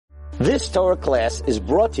This Torah class is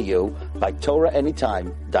brought to you by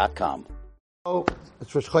TorahAnytime.com. Oh,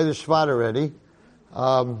 it's Rosh Chodesh Shvat already.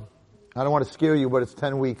 I don't want to scare you, but it's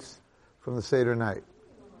 10 weeks from the Seder night.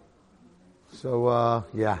 So,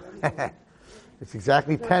 yeah. It's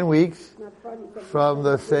exactly 10 weeks from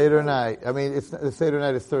the Seder night. I mean, the Seder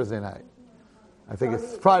night is Thursday night. I think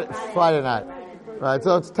it's Friday night. Right,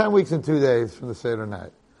 so it's 10 weeks and 2 days from the Seder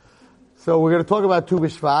night. So we're going to talk about Tu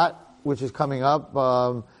B'Shvat, which is coming up.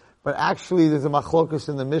 But actually, there's a machlokus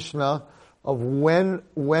in the Mishnah of when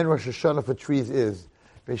Rosh Hashanah for trees is.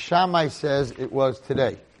 Beis Shammai says it was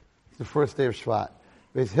today. It's the first day of Shvat.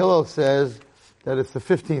 Beis Hillel says that it's the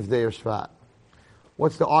 15th day of Shvat.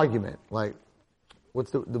 What's the argument? Like,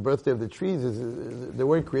 what's the birthday of the trees? They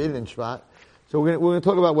weren't created in Shvat. So we're going to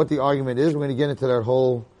talk about what the argument is. We're going to get into that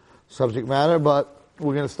whole subject matter, but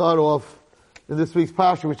we're going to start off in this week's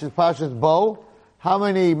Parsha, which is Parshas Bo. How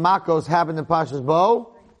many Makos happened in Parshas Bo?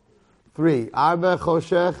 3. Arba,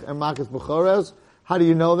 Choshech, and Makas B'chores. How do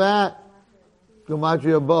you know that?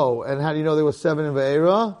 Gematria Bo. And how do you know there were 7 in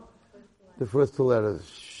Ve'era? The first 2 letters.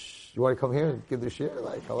 Shh. You want to come here and give the share?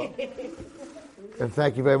 Like, hello. And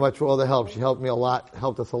thank you very much for all the help. She helped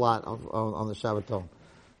us a lot on the Shabbaton.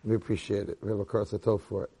 We appreciate it. We have a Kursa Tov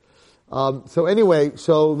for it. So anyway,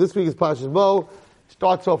 so this week is Parshas Bo.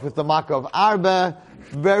 Starts off with the Makkah of Arba.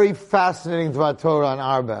 Very fascinating Dvar Torah on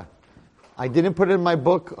Arba. I didn't put it in my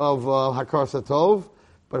book of Hakar Satov,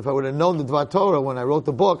 but if I would have known the Dvar Torah when I wrote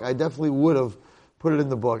the book, I definitely would have put it in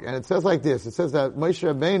the book. And it says like this. It says that Moshe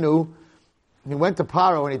Rabbeinu, he went to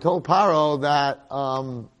Paro and he told Paro that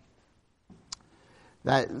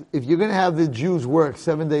if you're going to have the Jews work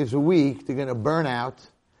 7 days a week, they're going to burn out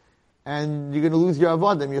and you're going to lose your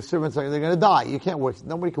avodim. Your servants they're going to die. You can't work.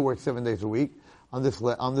 Nobody can work 7 days a week on this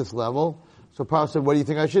level. So Paro said, "What do you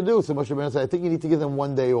think I should do?" So Moshe Rabbeinu said, "I think you need to give them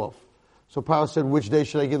 1 day off." So Paro said, "Which day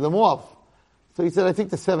should I give them off?" So he said, "I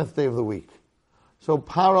think the 7th day of the week." So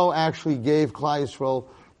Paro actually gave Klal Yisrael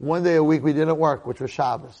 1 day a week we didn't work, which was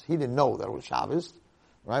Shabbos. He didn't know that it was Shabbos,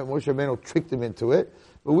 right? Moshe Rabbeinu tricked him into it,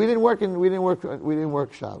 but we didn't work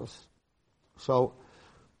Shabbos. So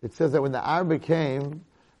it says that when the Arba came,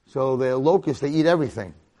 so the locusts, they eat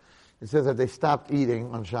everything. It says that they stopped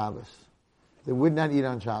eating on Shabbos. They would not eat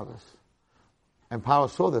on Shabbos. And Paro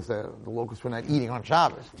saw this, the locusts were not eating on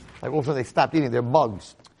Shabbos. Like all of a sudden they stopped eating, they're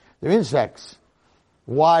bugs. They're insects.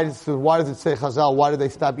 Why does it say Chazal, why did they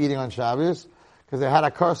stop eating on Shabbos? Because they had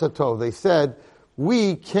a Karsa Tov. They said,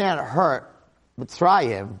 we can't hurt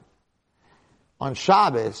Mitzrayim on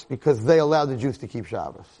Shabbos because they allowed the Jews to keep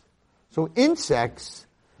Shabbos. So insects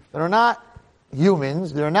that are not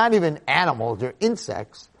humans, they're not even animals, they're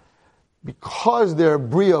insects, because they're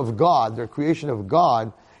Bria of God, they're creation of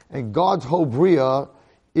God, and God's whole Bria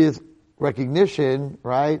is recognition,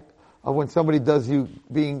 right, of when somebody does you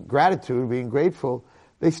being grateful.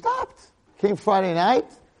 They stopped. Came Friday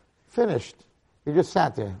night, finished. They just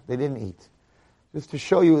sat there. They didn't eat. Just to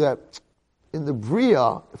show you that in the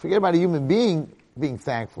Bria, forget about a human being being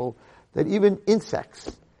thankful, that even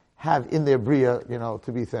insects have in their Bria,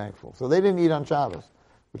 to be thankful. So they didn't eat on Shabbos,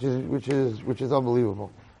 which is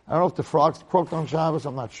unbelievable. I don't know if the frogs croaked on Shabbos.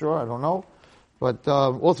 I'm not sure. I don't know. But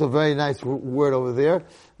also very nice word over there.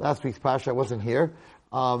 Last week's Parsha, I wasn't here.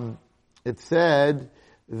 It said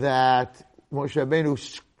that Moshe Rabbeinu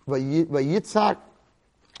by Yitzhak.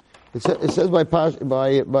 It says by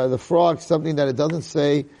the frog something that it doesn't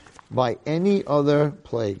say by any other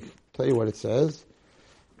plague. I'll tell you what it says.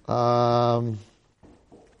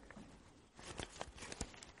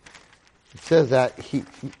 It says that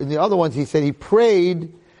in the other ones he said he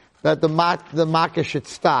prayed that the makkah should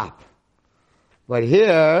stop. But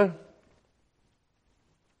here,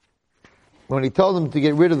 when he told them to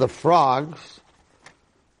get rid of the frogs,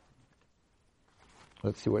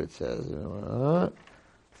 let's see what it says.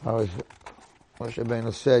 Moshe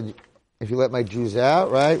Rabbeinu said, if you let my Jews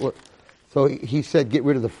out, right? So he said, get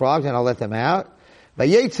rid of the frogs and I'll let them out.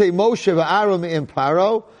 Vayetze Moshe v'Aaron in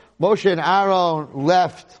Paro. Moshe and Aaron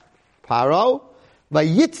left Paro.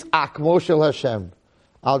 Vayitzak Moshe Hashem.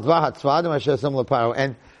 Al dvar hatzvadim asher sem leParo.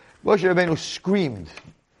 And Moshe Rabbeinu screamed,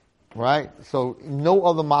 right? So no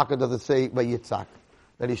other makkah does it say by Yitzhak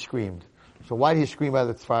that he screamed. So why did he scream by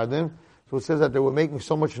the tzvardim? So it says that they were making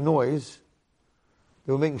so much noise.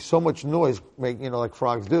 They were making so much noise, like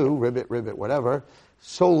frogs do, ribbit, whatever.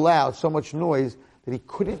 So loud, so much noise that he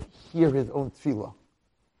couldn't hear his own tefillah.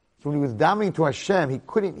 So when he was davening to Hashem, he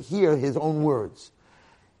couldn't hear his own words.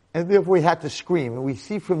 And therefore he had to scream. And we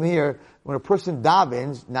see from here, when a person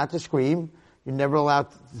davens, not to scream, you're never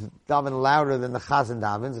allowed to daven louder than the chazan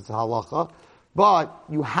davens, it's a halacha, but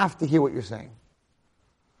you have to hear what you're saying.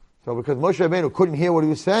 So because Moshe Rabbeinu couldn't hear what he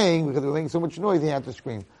was saying because they were making so much noise, he had to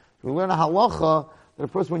scream. So we learn a halacha that a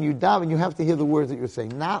person, when you daven, you have to hear the words that you're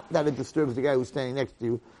saying. Not that it disturbs the guy who's standing next to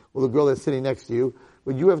you or the girl that's sitting next to you,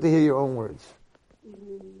 but you have to hear your own words.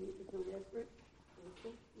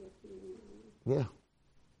 Yeah.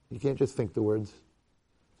 You can't just think the words.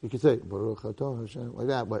 You can say, Baruch Atah Hashem, like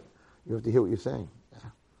that, but you have to hear what you're saying. Yeah.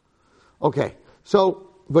 Okay. So,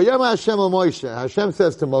 Vayama Hashem el Moshe. Hashem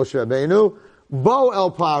says to Moshe Rabbeinu, Bo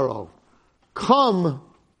el Paro. Come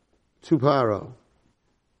to Paro.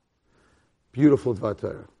 Beautiful Dvar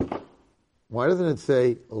Torah. Why doesn't it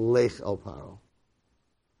say, Lech el Paro?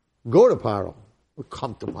 Go to Paro. Or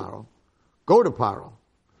come to Paro. Go to Paro.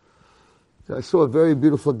 So I saw a very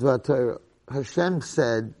beautiful Dvar Torah. Hashem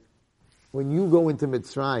said, when you go into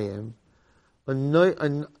Mitzrayim,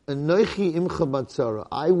 Anochi imcha batzara,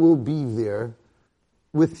 I will be there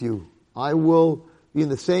with you. I will be in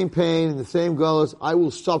the same pain, in the same galus. I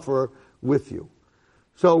will suffer with you.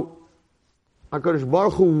 So, HaKadosh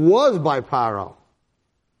Baruch Hu was by Paro.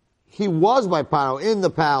 He was by Paro in the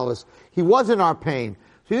palace. He was in our pain.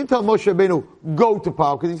 So he didn't tell Moshe Rabbeinu, go to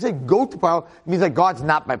Paro. Because he said go to Paro, it means that God's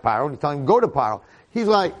not by Paro. And he's telling him, go to Paro. He's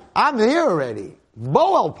like, I'm here already.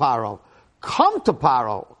 Bo el Paro. Come to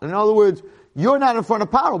Paro. In other words, you're not in front of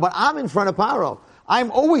Paro, but I'm in front of Paro. I'm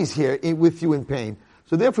always here with you in pain.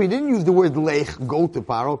 So therefore he didn't use the word lech, go to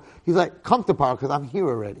Paro. He's like, come to Paro, because I'm here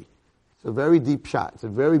already. It's a very deep shot. It's a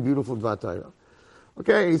very beautiful Dvar Torah.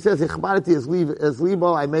 Okay, he says, Ichbarati as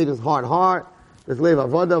libo, I made his hard heart. As lev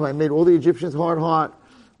avodav, I made all the Egyptians hard heart.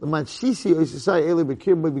 Because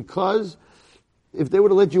if they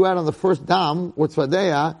would have let you out on the first dam, or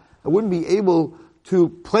tzvadeya, I wouldn't be able to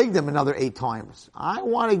plague them another 8 times. I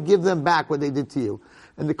want to give them back what they did to you.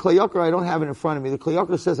 And the Kli Yakar, I don't have it in front of me. The Kli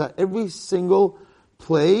Yakar says that every single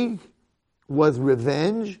plague was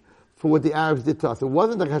revenge for what the Arabs did to us. It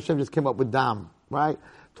wasn't like Hashem just came up with dam, right?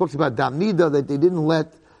 It talks about dam nida, that they didn't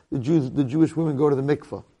let the Jewish women go to the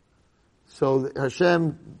mikveh. So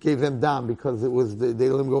Hashem gave them dam because it was they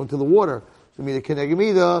let them go into the water. So Mida Keneged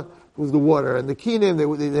Mida was the water, and the Kinim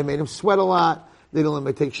they made them sweat a lot. They didn't let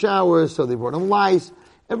them take showers, so they brought them lice.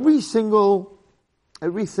 Every single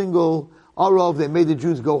Arov, they made the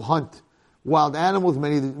Jews go hunt wild animals.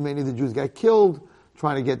 Many of the Jews got killed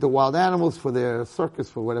trying to get the wild animals for their circus,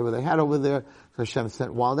 for whatever they had over there. So Hashem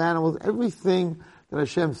sent wild animals. Everything that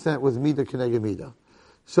Hashem sent was Mida Keneged Mida.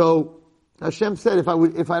 So Hashem said, if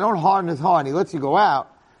I don't harden his heart and he lets you go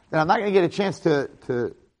out, then I'm not going to get a chance to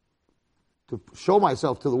show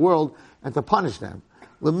myself to the world and to punish them.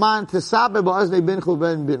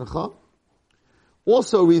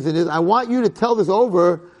 Also, reason is, I want you to tell this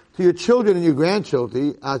over to your children and your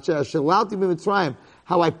grandchildren, how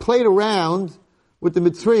I played around with the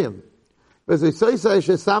Mitzrayim.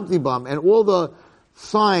 And all the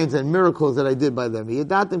signs and miracles that I did by them.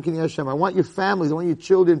 I want your families, I want your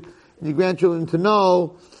children and your grandchildren to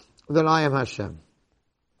know that I am Hashem.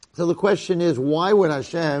 So the question is, why would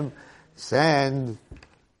Hashem send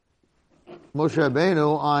Moshe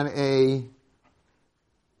Rabbeinu on a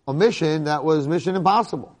mission that was mission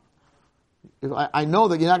impossible? If I know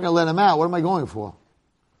that you're not going to let him out, what am I going for?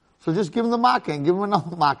 So just give him the makkah and give him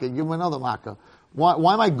another makkah and give him another makkah.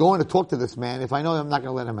 Why am I going to talk to this man if I know I'm not going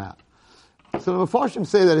to let him out? So the Mefarshim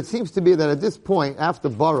say that it seems to be that at this point, after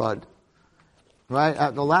Barad,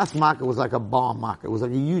 right, the last makkah was like a bomb makkah. It was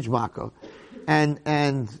like a huge makkah. And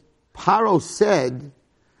Paro said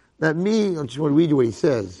that I just want to read you what he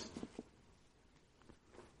says.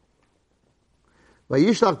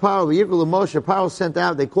 Vayishlach Paro, v'yikol Moshe, Paro sent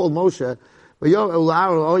out, they called Moshe, he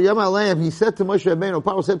said to Moshe Rabbeinu,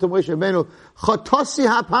 Paro said to Moshe Rabbeinu, Chatosi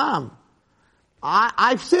hapam.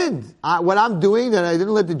 I've sinned. What I'm doing, that I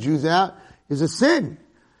didn't let the Jews out, is a sin.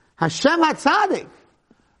 Hashem HaTzadik.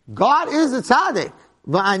 God is the Tzadik.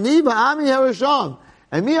 Va'ani va'ami harisham.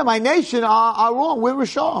 And me and my nation are wrong. We're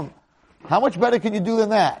Risham. How much better can you do than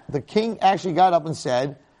that? The king actually got up and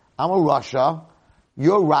said, I'm a Rasha.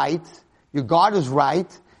 You're right. Your God is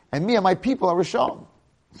right. And me and my people are Risham.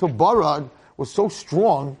 So Barad was so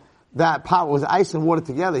strong that power was ice and water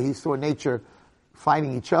together. He saw nature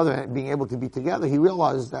fighting each other and being able to be together. He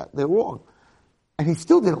realized that they're wrong. And he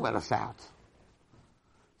still didn't let us out.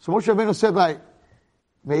 So Moshe Rabbeinu said,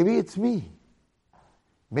 maybe it's me.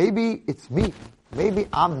 Maybe it's me. Maybe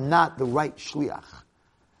I'm not the right shliach.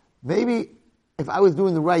 Maybe if I was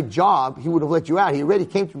doing the right job, he would have let you out. He already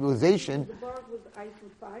came to realization. The bark was ice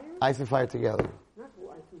and fire? Ice and fire together. Not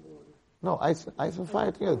ice and water. No, ice and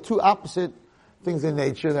fire together. Two opposite things in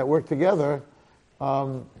nature that work together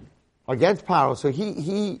against power. So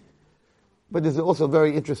he. But there's also a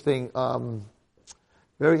very interesting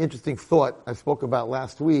very interesting thought I spoke about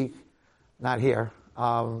last week, not here,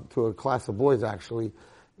 to a class of boys actually,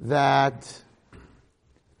 that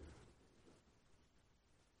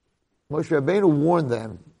Moshe Rabbeinu warned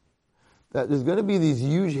them that there's going to be these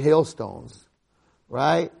huge hailstones,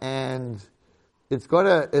 right? And it's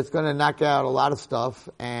gonna knock out a lot of stuff,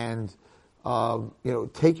 and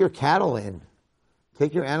take your cattle in,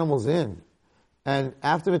 take your animals in. And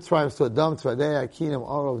after Mitzrayim, Sodom, Tzvadei, Akinam,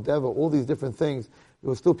 Orov, Deva, all these different things, there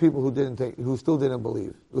were still people who still didn't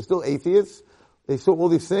believe. There were still atheists. They saw all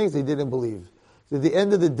these things, they didn't believe. So at the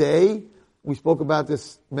end of the day, we spoke about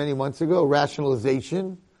this many months ago,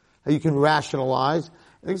 rationalization, how you can rationalize.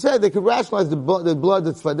 And he said they could rationalize the blood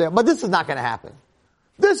that's there, but this is not going to happen.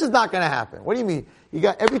 This is not going to happen. What do you mean?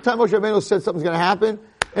 Every time Moshe Rabbeinu said something's going to happen,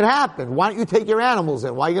 it happened. Why don't you take your animals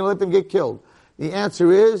in? Why are you going to let them get killed? The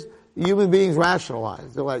answer is, human beings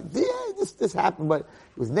rationalize. They're like, yeah, this happened, but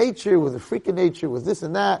it was nature, it was a freak of nature, it was this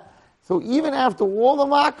and that. So even after all the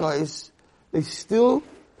Makkos, they still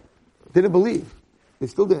didn't believe. They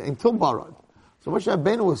still didn't, until Barad. So Moshe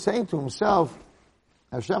Rabbeinu was saying to himself,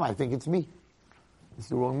 Hashem, I think it's me. It's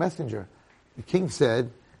the wrong messenger. The king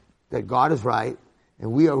said that God is right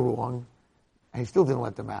and we are wrong, and he still didn't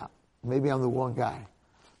let them out. Maybe I'm the wrong guy.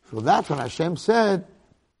 So that's when Hashem said,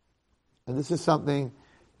 and this is something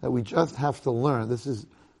that we just have to learn. This is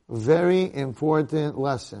a very important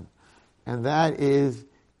lesson. And that is,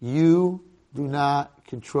 you do not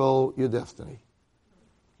control your destiny.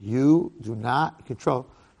 You do not control.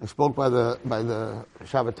 I spoke by the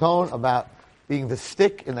Shabbaton about being the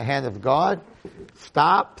stick in the hand of God.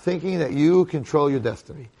 Stop thinking that you control your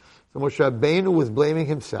destiny. So Moshe Rabbeinu was blaming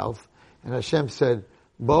himself, and Hashem said,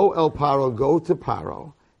 Bo el Paro, go to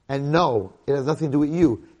Paro, and no, it has nothing to do with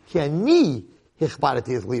you. Ki ani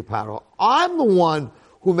hichbarati es li Paro. I'm the one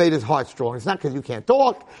who made his heart strong. It's not because you can't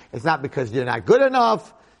talk. It's not because you're not good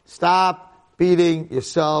enough. Stop beating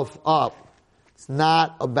yourself up. It's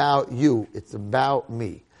not about you. It's about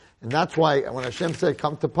me. And that's why when Hashem said,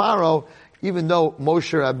 come to Paro, even though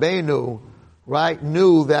Moshe Rabbeinu, right,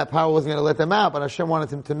 knew that Paro wasn't going to let them out, but Hashem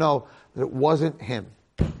wanted him to know that it wasn't him.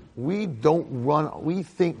 We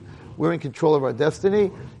think we're in control of our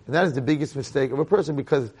destiny, and that is the biggest mistake of a person,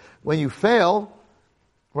 because when you fail,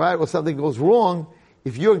 right, or something goes wrong,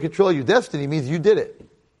 if you're in control of your destiny, it means you did it.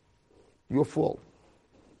 Your fault.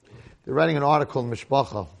 They're writing an article in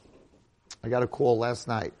Mishpacha. I got a call last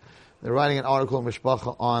night. They're writing an article in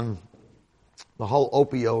Mishpacha on the whole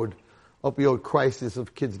opioid crisis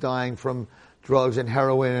of kids dying from drugs and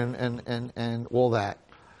heroin and all that.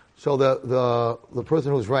 So the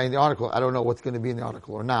person who's writing the article, I don't know what's going to be in the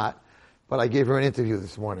article or not, but I gave her an interview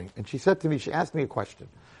this morning. And she said to me, she asked me a question.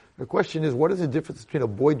 Her question is, what is the difference between a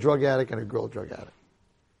boy drug addict and a girl drug addict?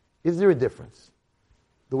 Is there a difference?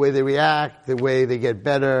 The way they react, the way they get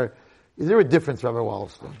better. Is there a difference, Rabbi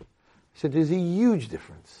Wallerstein? He said, there's a huge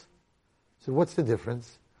difference. I said, what's the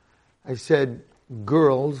difference? I said,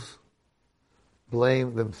 girls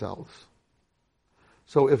blame themselves.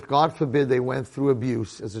 So if, God forbid, they went through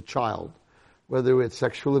abuse as a child, whether it's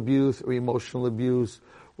sexual abuse or emotional abuse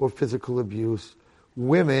or physical abuse,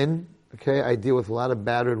 women, okay, I deal with a lot of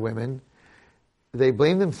battered women, they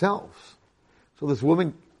blame themselves. So this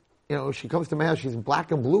woman, she comes to my house, she's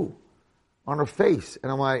black and blue on her face.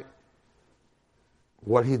 And I'm like,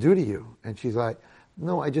 what did he do to you? And she's like,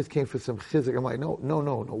 no, I just came for some chizik. I'm like,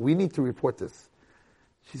 no, we need to report this.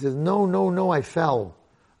 She says, no, I fell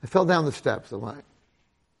down the steps. I'm like,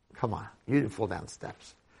 come on, you didn't fall down the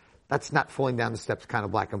steps. That's not falling down the steps kind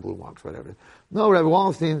of black and blue marks, whatever it is. No, Rabbi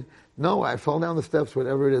Wallenstein, no, I fell down the steps,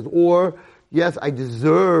 whatever it is. Or, yes, I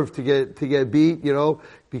deserve to get beat,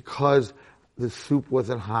 because the soup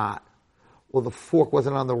wasn't hot. Or the fork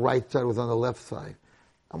wasn't on the right side, it was on the left side.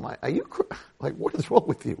 I'm like, what is wrong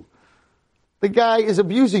with you? The guy is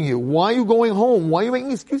abusing you. Why are you going home? Why are you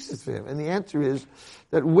making excuses for him? And the answer is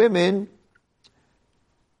that women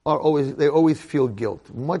always feel guilt,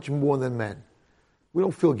 much more than men. We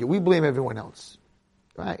don't feel guilt. We blame everyone else.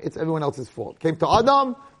 Right? It's everyone else's fault. Came to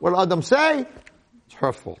Adam, what did Adam say? It's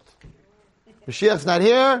her fault. Mashiach's not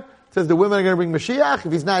here. It says the women are going to bring Mashiach.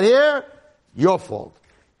 If he's not here, your fault.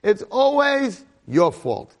 It's always your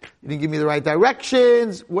fault. You didn't give me the right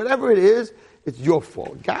directions. Whatever it is, it's your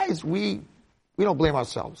fault. Guys, we don't blame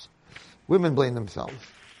ourselves. Women blame themselves.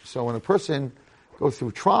 So when a person goes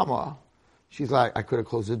through trauma, she's like, I could have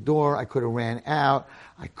closed the door. I could have ran out.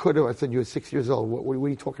 I said, you were 6 years old. What are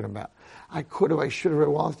you talking about? I should have,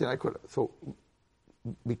 Wallenstein. I could have. So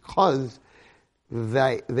because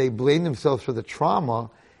they blame themselves for the trauma,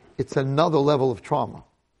 it's another level of trauma.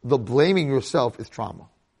 The blaming yourself is trauma.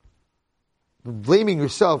 blaming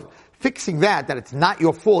yourself, fixing that it's not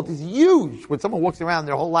your fault is huge. When someone walks around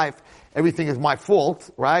their whole life, everything is my fault,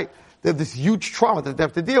 right? They have this huge trauma that they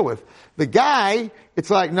have to deal with. The guy, it's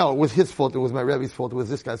like, no, it was his fault, it was my Rebbe's fault, it was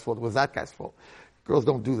this guy's fault, it was that guy's fault. Girls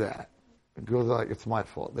don't do that. Girls are like, it's my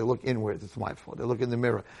fault. They look inwards, it's my fault. They look in the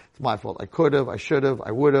mirror, it's my fault. I could have, I should have,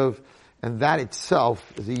 I would have. And that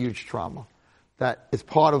itself is a huge trauma. That is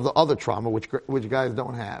part of the other trauma, which guys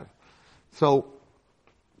don't have. So,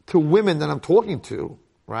 to women that I'm talking to,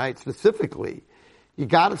 right, specifically, you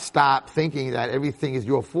gotta stop thinking that everything is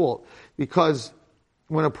your fault. Because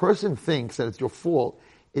when a person thinks that it's your fault,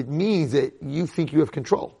 it means that you think you have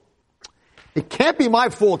control. It can't be my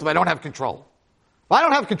fault if I don't have control. If I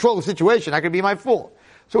don't have control of the situation, that could be my fault.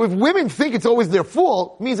 So if women think it's always their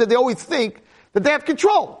fault, it means that they always think that they have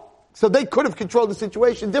control. So they could have controlled the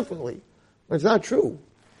situation differently. But it's not true.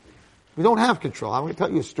 We don't have control. I'm going to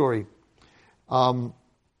tell you a story.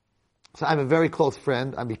 So I have a very close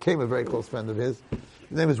friend. I became a very close friend of his.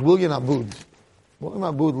 His name is William Aboud. William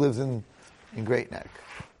Aboud lives in Great Neck.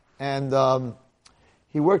 And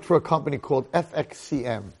he worked for a company called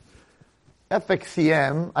FXCM.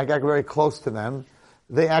 FXCM, I got very close to them.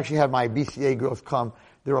 They actually had my BCA girls come.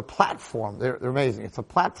 They're a platform. They're amazing. It's a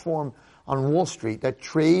platform on Wall Street that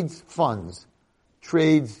trades funds,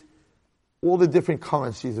 trades all the different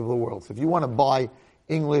currencies of the world. So if you want to buy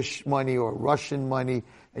English money or Russian money,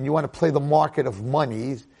 and you want to play the market of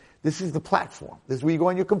monies, this is the platform. This is where you go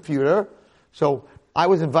on your computer. So I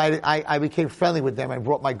was invited, I became friendly with them. I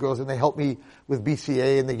brought my girls and they helped me with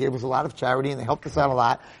BCA and they gave us a lot of charity and they helped us out a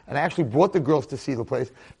lot. And I actually brought the girls to see the place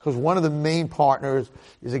because one of the main partners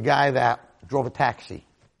is a guy that drove a taxi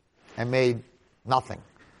and made nothing,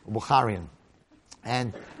 a Bukharian.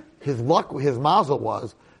 And his luck, his mazel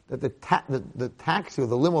was that the taxi or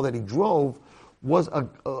the limo that he drove was a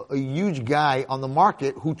huge guy on the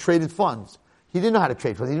market who traded funds. He didn't know how to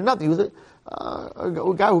trade funds. He did nothing. He was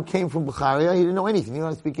a guy who came from Bukharia. He didn't know anything. He didn't know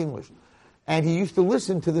how to speak English. And he used to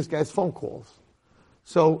listen to this guy's phone calls.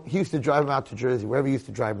 So he used to drive him out to Jersey, wherever he used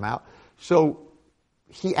to drive him out. So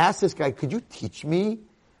he asked this guy, could you teach me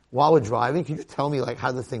while we're driving? Could you tell me like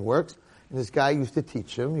how this thing works? And this guy used to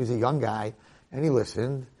teach him. He was a young guy. And he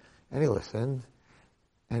listened. And he listened.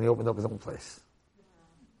 And he opened up his own place.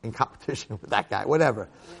 In competition with that guy, whatever.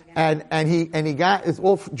 And he got, it's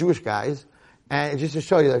all Jewish guys. And just to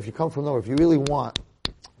show you that if you come from nowhere, if you really want,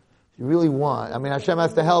 I mean, Hashem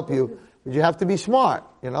has to help you, but you have to be smart,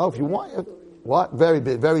 you know, if you want, what? Very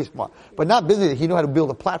big, very smart. But not busy, he knew how to build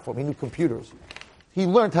a platform, he knew computers. He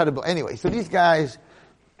learned how to build, anyway, so these guys,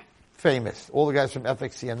 famous, all the guys from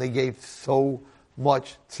FXCM, they gave so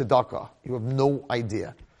much tzedakah, you have no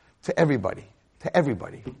idea, to everybody,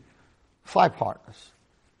 5 partners.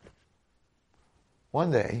 One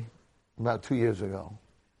day, about 2 years ago,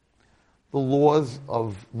 the laws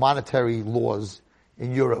of monetary laws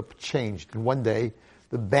in Europe changed. And one day,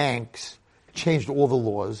 the banks changed all the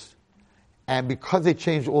laws. And because they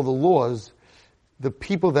changed all the laws, the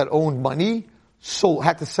people that owned money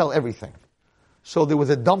had to sell everything. So there was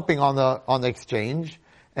a dumping on the exchange.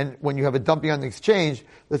 And when you have a dumping on the exchange,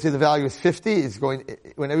 let's say the value is 50, it's going,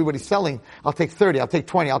 when everybody's selling, I'll take 30, I'll take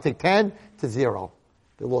 20, I'll take 10, to 0.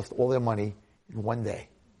 They lost all their money in one day.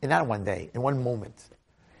 And not one day, in one moment.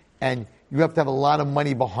 And you have to have a lot of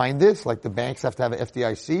money behind this, like the banks have to have an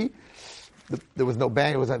FDIC. There was no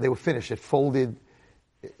bank, they were finished, it folded.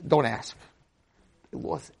 Don't ask. They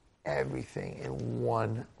lost everything in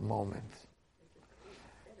one moment.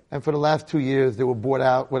 And for the last 2 years, they were bought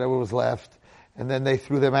out, whatever was left, and then they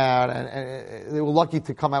threw them out, and they were lucky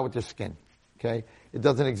to come out with their skin. Okay? It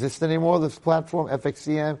doesn't exist anymore, this platform,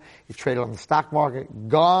 FXCM. It's traded on the stock market.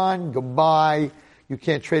 Gone, goodbye. You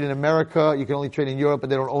can't trade in America. You can only trade in Europe, but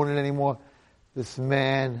they don't own it anymore. This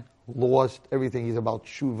man lost everything. He's about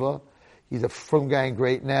tshuva. He's a frum guy in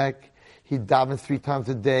Great Neck. He davens 3 times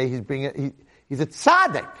a day. He's a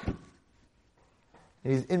tzaddik.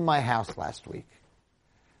 And he's in my house last week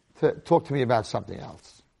to talk to me about something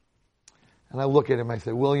else. And I look at him, I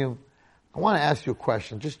say, William, I want to ask you a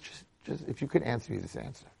question. Just if you could answer me this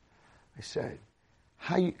answer. I said,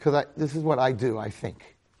 because this is what I do, I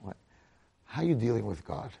think. How are you dealing with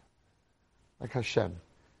God? Like Hashem.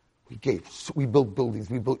 We built buildings,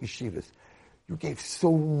 we built yeshivas. You gave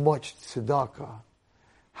so much tzedakah.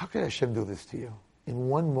 How could Hashem do this to you? In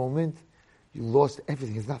one moment, you lost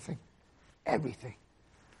everything. It's nothing. Everything.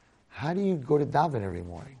 How do you go to daven every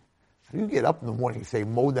morning? How do you get up in the morning and say,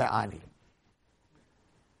 Moda Ani?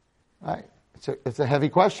 Right? It's a heavy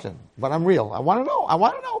question, but I'm real. I want to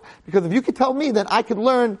know. Because if you could tell me, then I could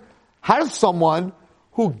learn how does someone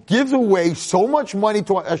who gives away so much money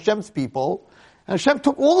to Hashem's people And Hashem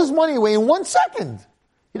took all his money away in 1 second.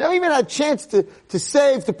 He never even had a chance to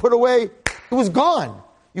save, to put away. It was gone.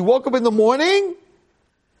 You woke up in the morning,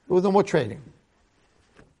 there was no more trading.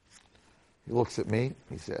 He looks at me,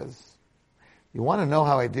 he says, you want to know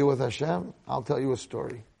how I deal with Hashem? I'll tell you a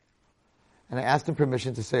story. And I asked him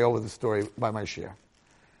permission to say over the story by my share.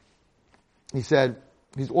 He said,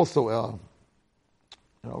 he's also a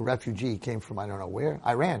refugee. He came from, I don't know where,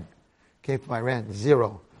 Iran. Came from Iran,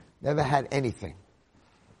 zero. Never had anything.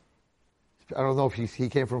 I don't know if he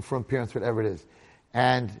came from parents, whatever it is.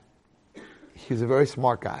 And he was a very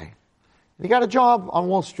smart guy. And he got a job on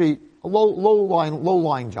Wall Street, a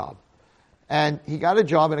low-line job. And he got a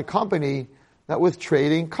job in a company that was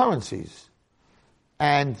trading currencies.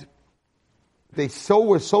 And they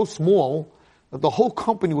were so small that the whole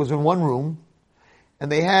company was in one room,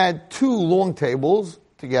 and they had 2 long tables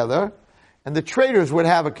together, and the traders would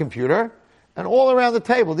have a computer, and all around the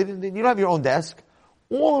table, you don't have your own desk,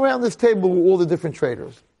 all around this table were all the different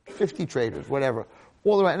traders, 50 traders, whatever,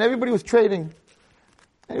 all around, and everybody was trading,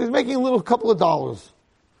 and he was making a couple of dollars.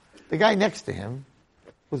 The guy next to him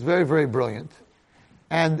was very, very brilliant,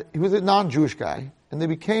 and he was a non-Jewish guy, and they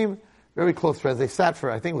became very close friends. They sat for,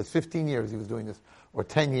 I think it was 15 years he was doing this, or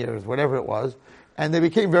 10 years, whatever it was. And they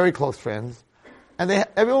became very close friends. And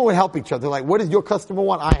everyone would help each other. Like, what does your customer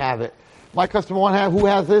want? I have it. My customer want who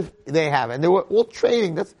has this? They have it. And they were all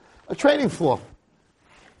trading. That's a trading floor.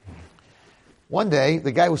 One day,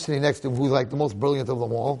 the guy was sitting next to him, who was like the most brilliant of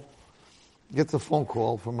them all, gets a phone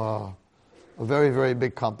call from a very, very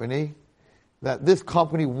big company, that this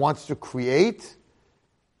company wants to create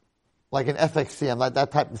like an FXCM, like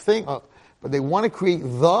that type of thing. But they want to create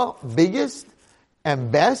the biggest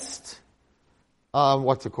and best,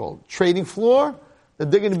 trading floor,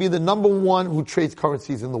 that they're going to be the number one who trades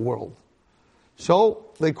currencies in the world. So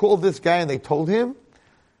they called this guy and they told him,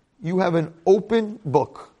 you have an open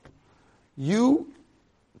book. You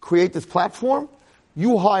create this platform,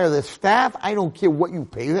 you hire the staff, I don't care what you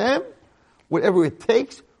pay them, whatever it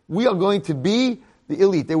takes, we are going to be the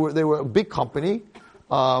elite. They were a big company.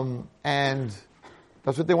 And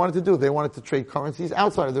that's what they wanted to do. They wanted to trade currencies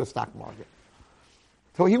outside of their stock market.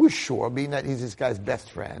 So he was sure, being that he's this guy's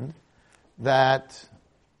best friend, that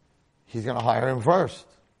he's going to hire him first.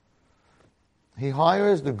 He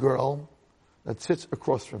hires the girl that sits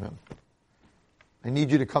across from him. I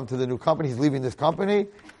need you to come to the new company. He's leaving this company,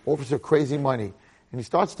 offers her crazy money. And he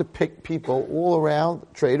starts to pick people all around,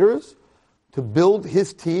 traders, to build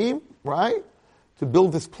his team, right? To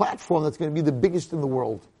build this platform that's going to be the biggest in the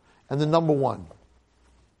world and the number one.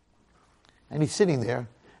 And he's sitting there,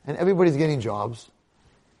 and everybody's getting jobs,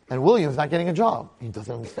 and William's not getting a job. He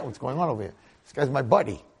doesn't understand what's going on over here. This guy's my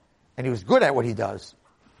buddy, and he was good at what he does.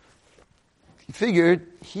 He figured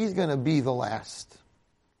he's going to be the last.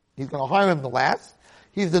 He's going to hire him the last.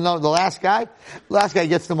 He's the last guy. The last guy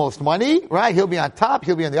gets the most money, right? He'll be on top,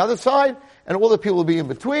 he'll be on the other side, and all the people will be in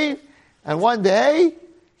between. And one day,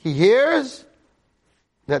 he hears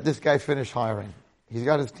that this guy finished hiring. He's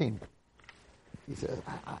got his team. He said,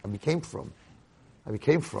 I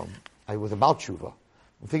was about tshuva.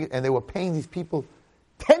 And they were paying these people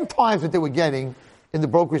 10 times what they were getting in the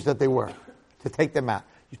brokerage that they were to take them out.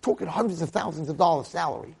 You're talking hundreds of thousands of dollars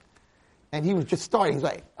salary. And he was just starting. He's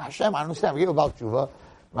like, Hashem, I don't understand. I gave about tshuva.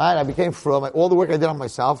 Right? I became from all the work I did on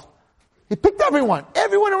myself. He picked everyone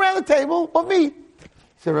around the table but me. He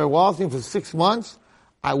said, Ray Wallerstein, for 6 months,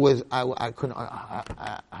 I couldn't,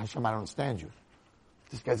 Hashem, I don't understand you.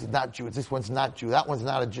 This guy's not Jew. This one's not Jew. That one's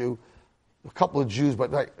not a Jew. A couple of Jews,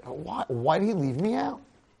 but like, why did he leave me out?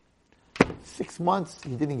 6 months,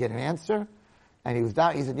 he didn't get an answer. And he was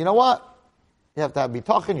down. He said, you know what? You have to be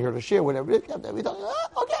talking, you heard a share, whatever it is. You have to be talking.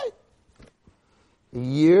 Okay. A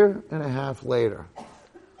year and a half later,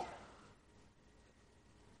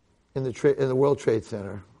 in the World Trade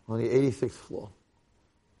Center, on the 86th floor,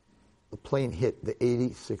 the plane hit the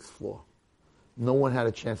 86th floor. No one had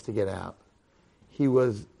a chance to get out. They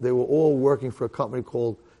were all working for a company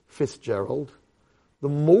called Fitzgerald. The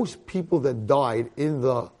most people that died in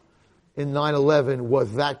 9/11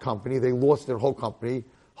 was that company. They lost their whole company,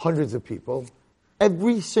 hundreds of people.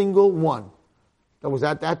 Every single one that was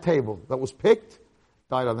at that table, that was picked,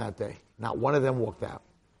 died on that day. Not one of them walked out.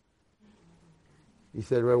 He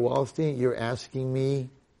said, Ray Wallerstein, you're asking me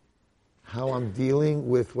how I'm dealing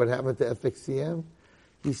with what happened to FXCM?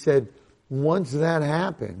 He said, once that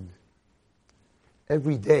happened,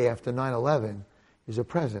 every day after 9/11 is a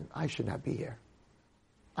present. I should not be here.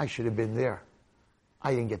 I should have been there.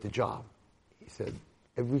 I didn't get the job. He said,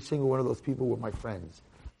 every single one of those people were my friends.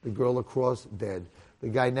 The girl across, dead. The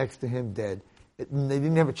guy next to him, dead. They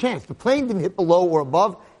didn't have a chance. The plane didn't hit below or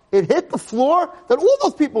above. it hit the floor that all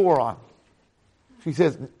those people were on. She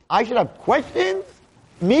says, I should have questions?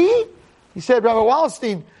 Me? He said, Rabbi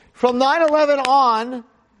Wallerstein, from 9/11 on,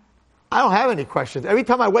 I don't have any questions. Every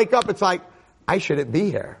time I wake up, it's like, I shouldn't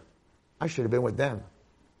be here. I should have been with them.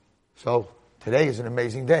 So today is an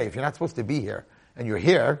amazing day. If you're not supposed to be here and you're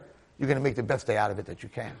here, you're going to make the best day out of it that you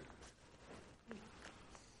can.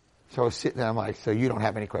 So I was sitting there, I'm like, so you don't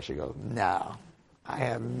have any questions? He goes, no, I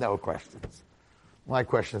have no questions. My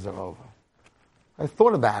questions are over. I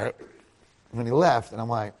thought about it when he left, and I'm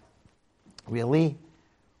like, really?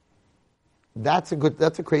 That's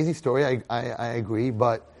a crazy story, I agree,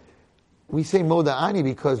 but we say Moda'ani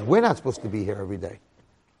because we're not supposed to be here every day.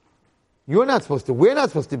 We're not supposed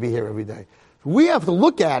to be here every day. We have to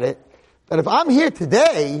look at it that if I'm here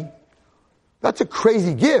today, that's a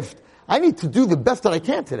crazy gift. I need to do the best that I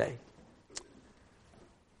can today.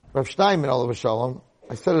 Rav Steinman, Olav Shalom,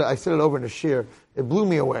 I said it over in the shir. It blew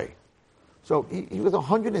me away. So he was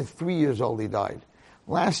 103 years old. He died.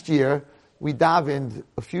 Last year we davened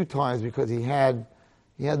a few times because he had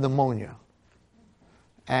pneumonia,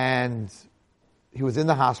 and he was in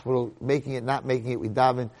the hospital, making it, not making it. We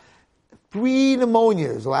davened 3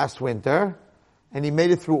 pneumonias last winter, and he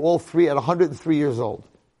made it through all 3 at 103 years old,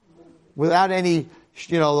 without any,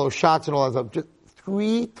 those shots and all that stuff. Just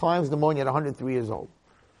 3 times pneumonia at 103 years old.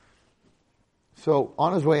 So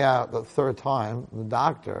on his way out the 3rd time, the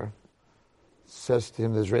doctor says to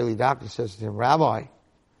him, the Israeli doctor says to him, Rabbi,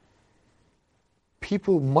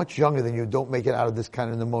 people much younger than you don't make it out of this kind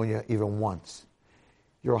of pneumonia even once.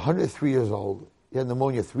 You're 103 years old. You had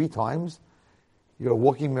pneumonia 3 times. You're a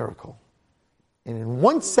walking miracle. And in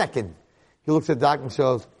 1 second, he looks at the doctor and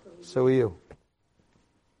says, so are you.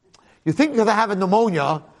 You think because I have a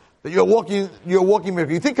pneumonia that you're a walking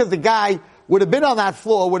miracle. You think because the guy would have been on that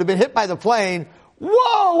floor, would have been hit by the plane,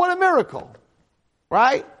 whoa, what a miracle.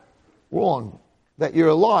 Right? Wrong. That you're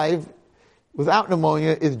alive without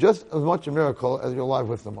pneumonia is just as much a miracle as you're alive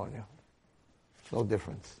with pneumonia. No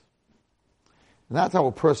difference. And that's how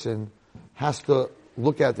a person has to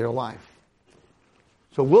look at their life.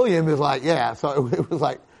 So William is like, yeah, so it was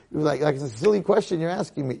like it's a silly question you're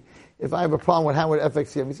asking me. If I have a problem with how with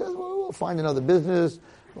FXCM, he says, well, we'll find another business.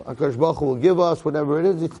 HaKadosh Baruch Hu will give us whatever it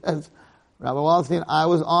is. He says, Rabbi Wallerstein, I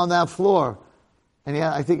was on that floor. And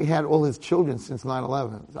I think he had all his children since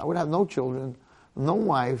 9/11. So I would have no children, no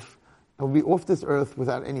wife. I would be off this earth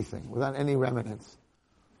without anything, without any remnants.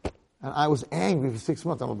 And I was angry for 6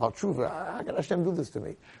 months. I'm about tshuva. How can Hashem do this to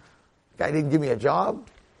me? The guy didn't give me a job.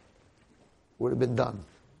 Would have been done.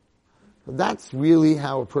 But that's really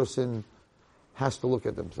how a person has to look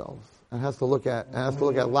at themselves and has to look at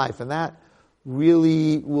life, and that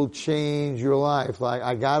really will change your life. Like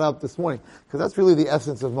I got up this morning because that's really the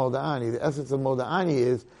essence of Moda'ani. The essence of Moda'ani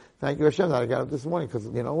is thank you Hashem that I got up this morning, because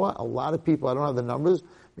you know what? A lot of people, I don't have the numbers.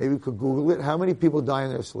 Maybe you could Google it. How many people die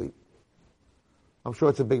in their sleep? I'm sure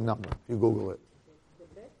it's a big number if you Google it.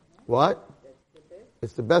 What?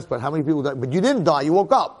 It's the best, but how many people die? But you didn't die. You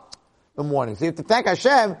woke up in the morning. So you have to thank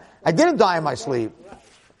Hashem. I didn't die in my sleep.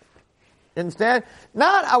 You understand?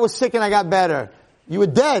 Not I was sick and I got better. You were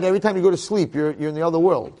dead every time you go to sleep. You're in the other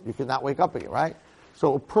world. You could not wake up again, right?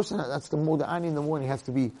 So a person, that's the Moda'ani in the morning, has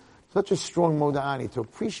to be such a strong Moda'ani to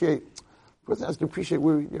appreciate, a person has to appreciate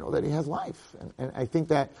where, that he has life. And I think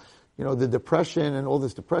that, the depression and all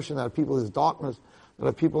this depression that people, this darkness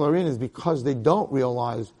that people are in is because they don't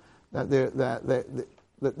realize that there's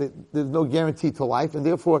no guarantee to life. And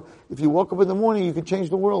therefore, if you woke up in the morning, you could change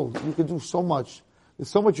the world. You could do so much. There's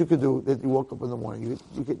so much you could do that you woke up in the morning.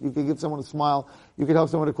 You could give someone a smile. You could help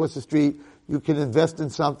someone across the street. You could invest in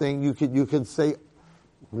something. You could say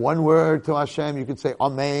one word to Hashem. You could say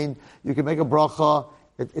Amen. You could make a bracha.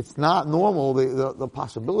 It's not normal, the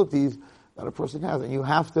possibilities that a person has. And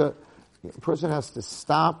a person has to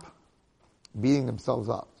stop beating themselves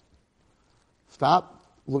up. Stop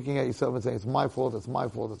looking at yourself and saying, it's my fault, it's my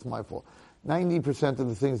fault, it's my fault. 90% of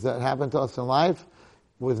the things that happen to us in life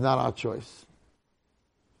was not our choice.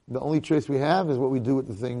 The only choice we have is what we do with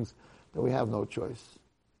the things that we have no choice.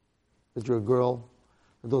 That you're a girl,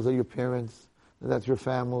 that those are your parents, that that's your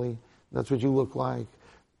family, that's what you look like.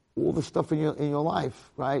 All the stuff in your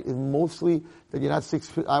life, right, is mostly that you're not 6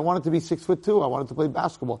 foot. I wanted to be 6'2". I wanted to play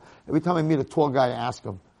basketball. Every time I meet a tall guy, I ask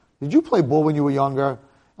him, did you play ball when you were younger?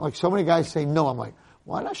 Like so many guys say no. I'm like,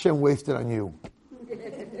 why did Hashem waste it on you?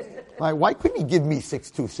 Like, why couldn't he give me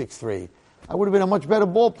 6'2", 6'3"? I would have been a much better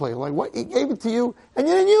ball player. Like, what? He gave it to you, and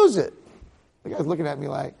you didn't use it. The guy's looking at me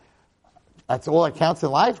like, that's all that counts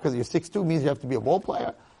in life, because you're 6'2" means you have to be a ball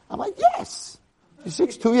player? I'm like, yes. You're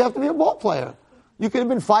 6'2", you have to be a ball player. You could have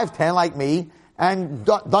been 5'10" like me, and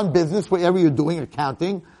done business, whatever you're doing,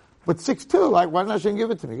 accounting. But 6'2", like, why not Hashem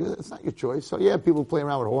give it to me? It's not your choice. So yeah, people play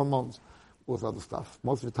around with hormones, with other stuff.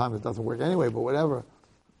 Most of the time it doesn't work anyway, but whatever.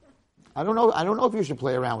 I don't know if you should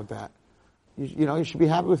play around with that. You should be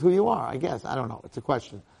happy with who you are, I guess. I don't know. It's a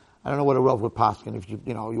question. I don't know what a Rav would paskin. If you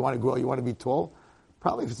want to grow, you want to be tall.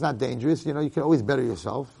 Probably if it's not dangerous, you can always better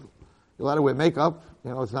yourself. You're allowed to wear makeup.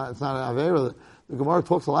 It's not an avera. The Gemara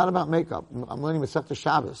talks a lot about makeup. I'm learning Masechta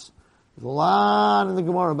Shabbos. There's a lot in the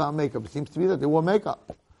Gemara about makeup. It seems to be that they wore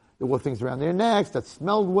makeup. They wore things around their necks that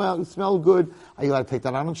smelled well, smelled good. Are you allowed to take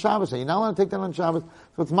that on Shabbos? Are you not allowed to take that on Shabbos?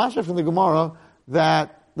 So it's masha from the Gemara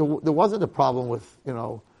that there wasn't a problem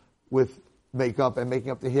with makeup and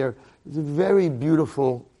making up the hair. It's a very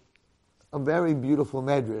beautiful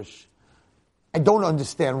medrash. I don't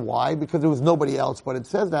understand why, because there was nobody else, but it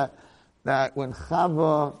says that when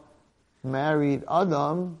Chava married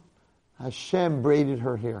Adam, Hashem braided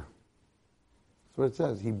her hair. That's what it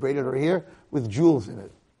says. He braided her hair with jewels in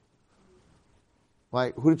it.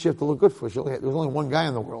 Like, who did she have to look good for? There was only one guy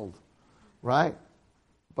in the world, right?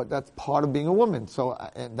 But that's part of being a woman. So,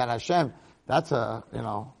 and that Hashem, that's a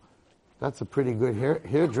pretty good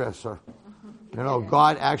hairdresser.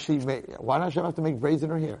 God actually why does Hashem have to make braids in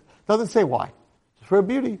her hair? Doesn't say why. Just for her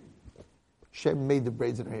beauty. Hashem made the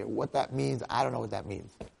braids in her hair. What that means, I don't know what that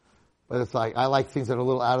means. But it's like, I like things that are a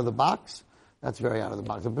little out of the box. That's very out of the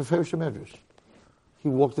box. A Beferish Medrash. He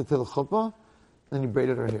walked into the chuppah, and he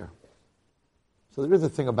braided her hair. So there is a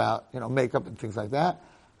thing about, makeup and things like that.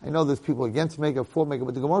 I know there's people against makeup, for makeup,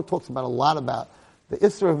 but the Gemara talks about a lot about the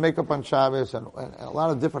issur of makeup on Shabbos and a lot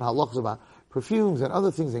of different halachas about perfumes and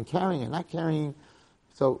other things and carrying and not carrying.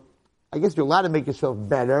 So I guess you're allowed to make yourself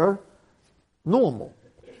better, normal.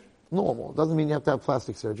 Doesn't mean you have to have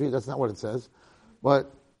plastic surgery. That's not what it says.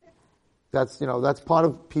 But that's part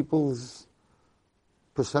of people's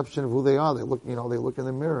perception of who they are. They look in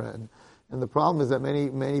the mirror. And the problem is that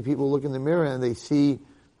many people look in the mirror and they see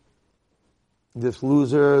this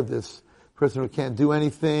loser, this person who can't do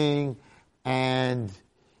anything, and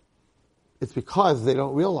it's because they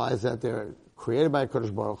don't realize that they're created by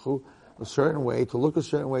Kadosh Baruch Hu a certain way, to look a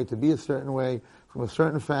certain way, to be a certain way, from a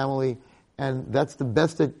certain family, and that's the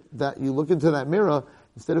best that you look into that mirror.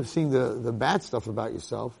 Instead of seeing the bad stuff about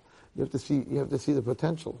yourself, you have to see the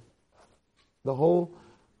potential. The whole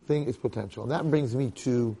thing is potential. And that brings me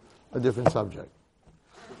to a different subject.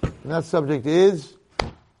 And that subject is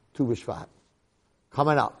Tu B'Shvat.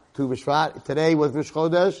 Coming up. Tu B'Shvat. Today was Rosh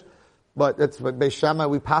Chodesh, but that's what Beis Shammai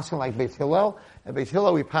we paskin like Beis Hillel. And Beis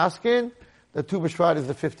Hillel we paskin that Tu B'Shvat is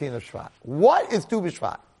the 15th of Shvat. What is Tu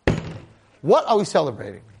B'Shvat? What are we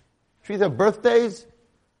celebrating? Trees have birthdays?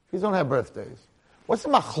 Trees don't have birthdays. What's the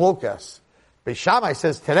machlokas? Beis Shammai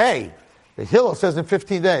says today. Beis Hillel says in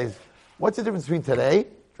 15 days. What's the difference between today,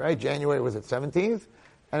 right? January was it 17th?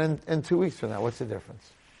 And in 2 weeks from now, what's the difference?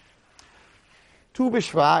 Tu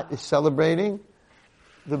B'Shvat is celebrating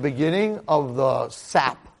the beginning of the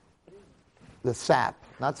sap. The sap,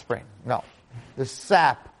 not spring. No. The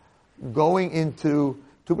sap going into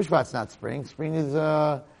Tu B'Shvat's not spring. Spring is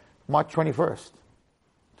March 21st.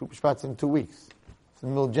 Tu B'Shvat's in 2 weeks. It's in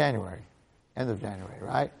the middle of January. End of January,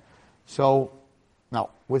 right? So,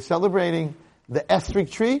 now, we're celebrating the esrog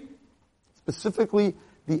tree, specifically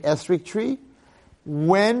the esrog tree,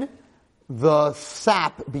 when the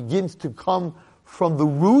sap begins to come from the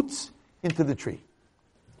roots into the tree.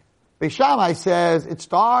 Beis Shammai says it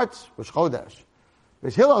starts Rosh Chodesh.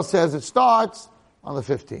 Beis Hillel says it starts on the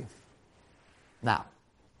 15th. Now,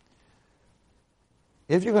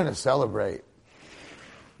 if you're going to celebrate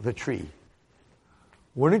the tree,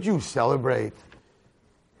 wouldn't you celebrate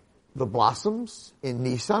the blossoms in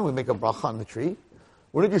Nisan? We make a bracha on the tree.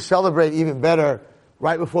 Wouldn't you celebrate even better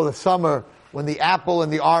right before the summer when the apple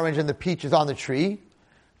and the orange and the peach is on the tree?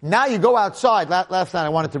 Now you go outside. Last night I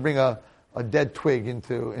wanted to bring a dead twig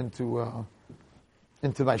into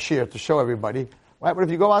my shear to show everybody. Right? But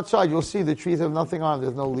if you go outside, you'll see the trees have nothing on them.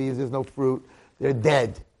 There's no leaves. There's no fruit. They're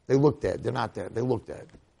dead. They look dead. They're not dead. They look dead.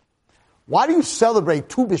 Why do you celebrate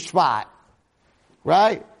Tu B'Shvat,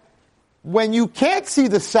 right? When you can't see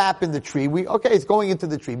the sap in the tree, it's going into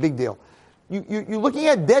the tree. Big deal. You're looking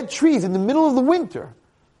at dead trees in the middle of the winter,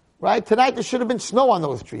 right? Tonight there should have been snow on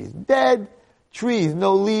those trees. Dead trees.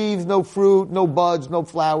 No leaves, no fruit, no buds, no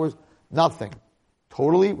flowers, nothing.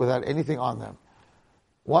 Totally without anything on them.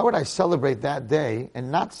 Why would I celebrate that day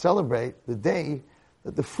and not celebrate the day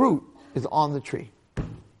that the fruit is on the tree?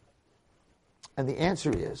 And the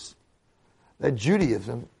answer is that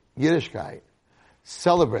Judaism, Yiddishkeit,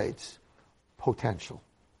 celebrates potential,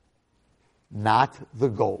 not the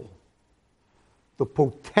goal. The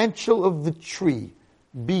potential of the tree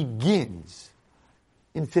begins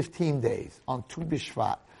in 15 days on Tu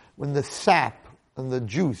B'Shvat. when the sap and the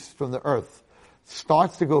juice from the earth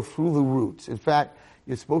starts to go through the roots. In fact,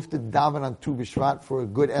 you're supposed to daven on Tu B'Shvat for a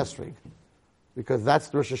good esrog, because that's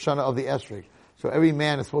the Rosh Hashanah of the esrog. So every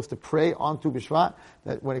man is supposed to pray on Tu B'Shvat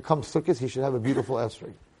that when it comes Sukkot, he should have a beautiful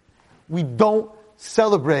esrog. We don't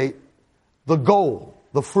celebrate the goal,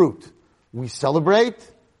 the fruit. We celebrate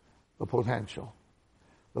the potential.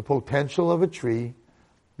 The potential of a tree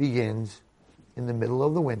begins in the middle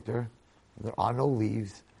of the winter. There are no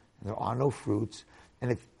leaves, and there are no fruits.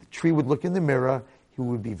 And if the tree would look in the mirror, he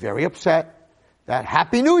would be very upset that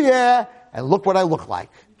Happy New Year, and look what I look like.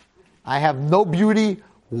 I have no beauty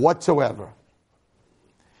whatsoever.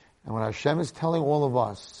 And what Hashem is telling all of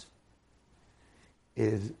us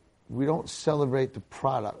is we don't celebrate the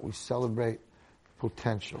product, we celebrate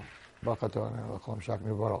potential. Amen.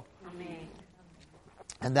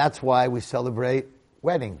 And that's why we celebrate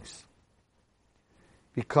weddings.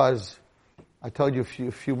 Because I told you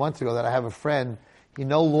a few months ago that I have a friend, he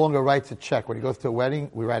no longer writes a check. When he goes to a wedding,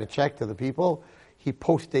 we write a check to the people. He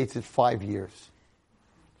post-dates it 5 years.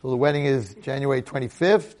 So the wedding is January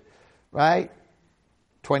 25th, right?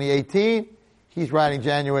 2018. He's writing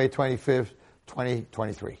January 25th,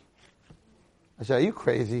 2023. I said, are you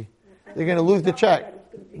crazy? They're going to lose the check.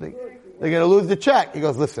 They're going to lose the check. He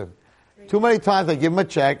goes, listen, too many times I give them a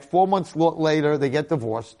check. 4 months later, they get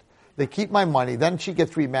divorced. They keep my money. Then she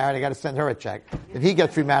gets remarried. I got to send her a check. If he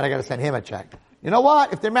gets remarried, I got to send him a check. You know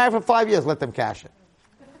what? If they're married for 5 years, let them cash it.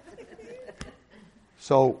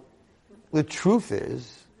 So the truth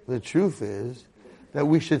is that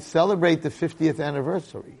we should celebrate the 50th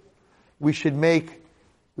anniversary. We should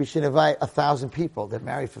invite 1,000 people. They're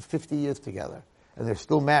married for 50 years together, and they're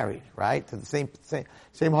still married, right? To the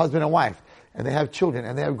same husband and wife, and they have children,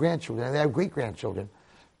 and they have grandchildren, and they have great grandchildren.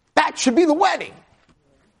 That should be the wedding.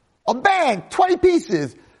 A band, 20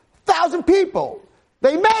 pieces, 1,000 people.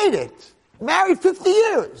 They made it. Married 50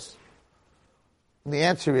 years. And the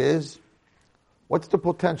answer is, what's the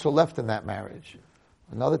potential left in that marriage?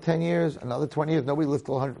 Another 10 years, another 20 years, nobody lives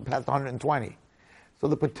till past 120. So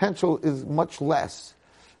the potential is much less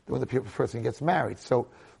than when the person gets married. So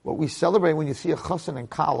what we celebrate when you see a chassan and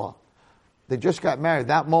kala, they just got married,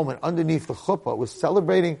 that moment underneath the chuppah was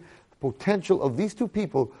celebrating the potential of these two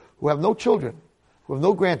people who have no children, who have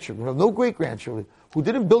no grandchildren, who have no great-grandchildren, who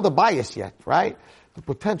didn't build a bias yet, right? The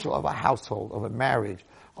potential of a household, of a marriage,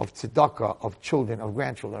 of tzedakah, of children, of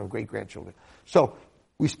grandchildren, of great-grandchildren. So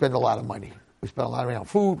we spend a lot of money. We spend a lot of money on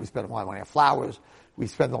food. We spend a lot of money on flowers. We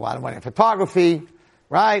spend a lot of money on photography,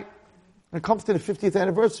 right? When it comes to the 50th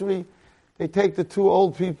anniversary, they take the two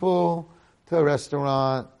old people to a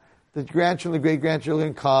restaurant. The grandchildren,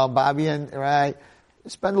 great-grandchildren come, Bobby and, right?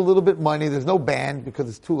 Spend a little bit of money. There's no band because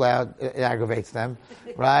it's too loud. It aggravates them,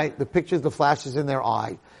 right? The pictures, the flashes in their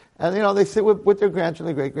eye. And, they sit with their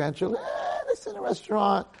grandchildren, great-grandchildren. They sit in a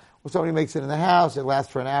restaurant. Or somebody makes it in the house. It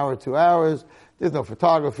lasts for an hour, 2 hours. There's no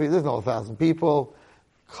photography. There's no 1,000 people.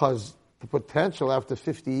 Because the potential after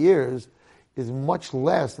 50 years is much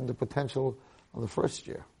less than the potential of the first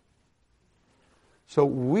year. So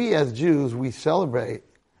we as Jews, we celebrate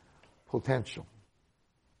potential.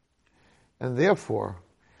 And therefore,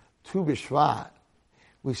 Tu B'Shvat,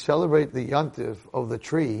 we celebrate the yontif of the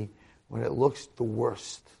tree when it looks the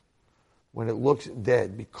worst, when it looks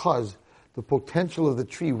dead, because the potential of the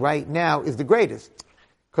tree right now is the greatest,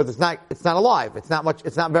 because it's not alive, it's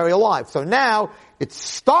not very alive. So now it's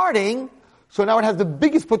starting, so now it has the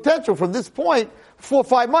biggest potential from this point. 4 or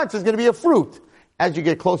 5 months is going to be a fruit. As you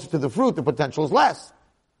get closer to the fruit, the potential is less,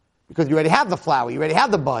 because you already have the flower, you already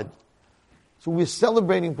have the bud. So we're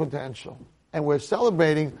celebrating potential. And we're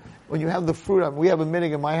celebrating when you have the fruit. We have a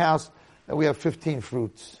minhag in my house that we have 15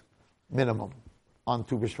 fruits, minimum, on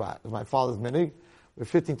Tu B'Shvat. It's my father's minhag. We have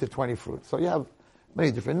 15 to 20 fruits. So you have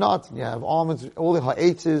many different nuts, and you have almonds, all the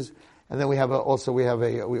ha'etzes, and then we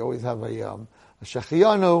always have a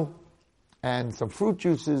shechiyanu, and some fruit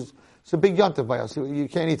juices. It's a big yontif by us. You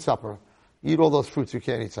can't eat supper. You eat all those fruits, you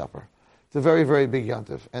can't eat supper. It's a very, very big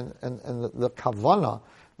yontif. And the kavanah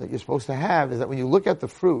that you're supposed to have is that when you look at the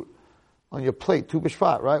fruit on your plate, Tu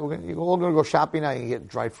B'Shvat, right? You're all going to go shopping now, you get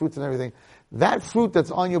dried fruits and everything. That fruit that's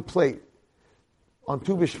on your plate on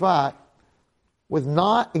Tu B'Shvat was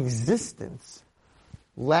not existence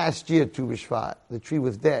last year, Tu B'Shvat. The tree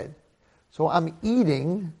was dead. So I'm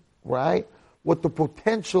eating, right, what the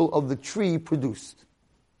potential of the tree produced.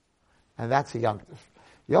 And that's a yontif.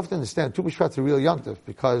 You have to understand, Tu B'Shvat's a real yontif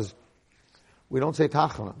because we don't say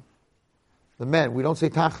tachanun. The men, we don't say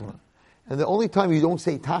tachanun. And the only time you don't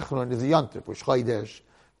say tachanun is a yontif, or Chodesh,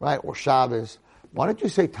 right, or Shabbos. Why don't you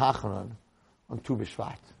say tachanun on Tu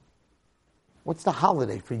B'Shvat? What's the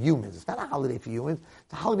holiday for humans? It's not a holiday for humans.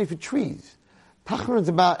 It's a holiday for trees. Tachanun is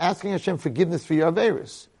about asking Hashem forgiveness for your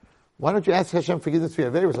averos. Why don't you ask Hashem forgiveness for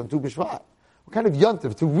your averos on Tu B'Shvat? What kind of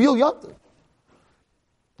yontif? It's a real yontif.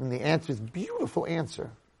 And the answer is a beautiful answer.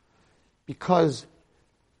 Because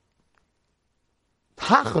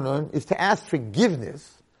Tachanun is to ask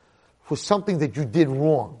forgiveness for something that you did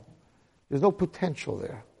wrong. There's no potential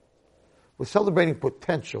there. We're celebrating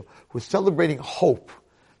potential. We're celebrating hope.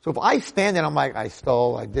 So if I stand there and I'm like, I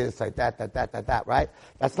stole, like this, like that, right?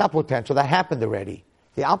 That's not potential. That happened already.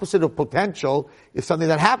 The opposite of potential is something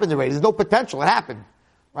that happened already. There's no potential. It happened.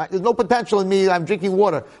 Right? There's no potential in me. I'm drinking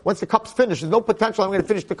water. Once the cup's finished, there's no potential I'm going to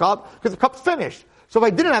finish the cup because the cup's finished. So if I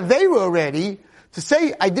didn't have Aveira already, to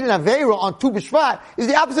say I didn't have Aveira on Tu B'Shvat is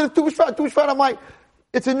the opposite of Tu B'Shvat. Tu B'Shvat, I'm like,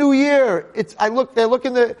 it's a new year. I look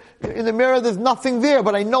in the mirror, there's nothing there,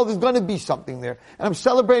 but I know there's going to be something there. And I'm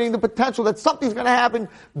celebrating the potential that something's going to happen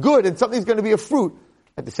good and something's going to be a fruit.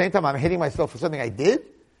 At the same time, I'm hitting myself for something I did.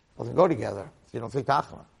 It doesn't go together. So you don't say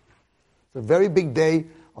Tachma. It's a very big day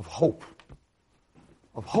of hope.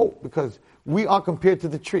 Of hope, because we are compared to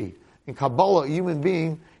the tree. In Kabbalah, a human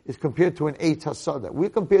being is compared to an Eitz Hasada. We're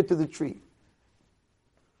compared to the tree.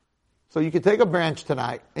 So you could take a branch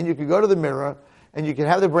tonight, and you could go to the mirror, and you can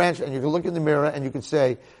have the branch, and you can look in the mirror, and you can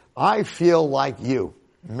say, I feel like you.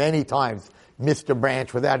 Many times, Mr.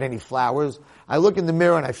 Branch, without any flowers. I look in the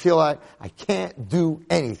mirror, and I feel like I can't do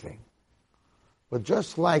anything. But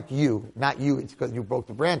just like you, not you, it's because you broke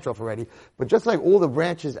the branch off already, but just like all the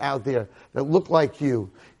branches out there that look like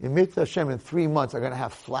you, in Mitzvah Hashem in 3 months are going to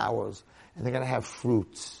have flowers, and they're going to have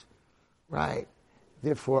fruits. Right?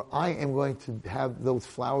 Therefore, I am going to have those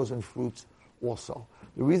flowers and fruits also.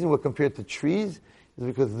 The reason we're compared to trees is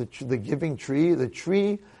because the giving tree, the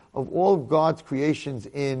tree of all of God's creations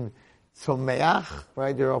in Tzomeach,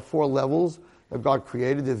 right? There are 4 levels that God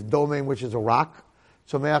created. There's Domain, which is a rock.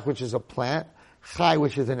 Tzomeach, which is a plant. Chai,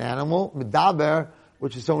 which is an animal. Medaber,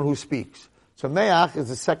 which is someone who speaks. Tzomeach is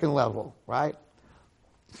the second level, right?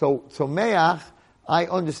 So Tzomeach, I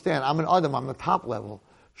understand. I'm an Adam, I'm the top level.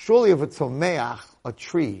 Surely if it's Tzomeach, a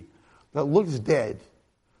tree that looks dead,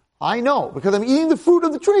 I know, because I'm eating the fruit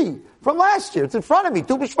of the tree from last year. It's in front of me,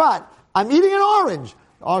 Tu B'Shvat. I'm eating an orange.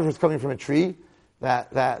 The orange was coming from a tree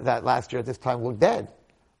that last year at this time looked dead.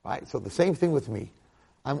 Right? So the same thing with me.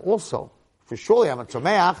 I'm also, for surely I'm a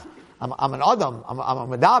Tzomeach, I'm an Adam, I'm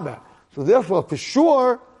a Medaber. So therefore, for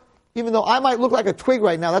sure, even though I might look like a twig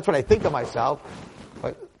right now, that's what I think of myself,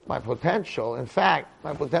 but my potential, in fact,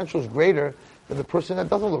 my potential is greater than the person that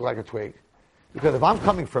doesn't look like a twig. Because if I'm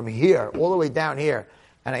coming from here, all the way down here,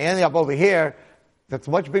 and I end up over here, that's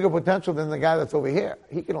much bigger potential than the guy that's over here.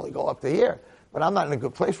 He can only go up to here. But I'm not in a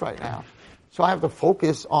good place right now. So I have to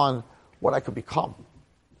focus on what I could become.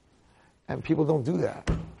 And people don't do that.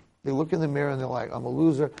 They look in the mirror and they're like, I'm a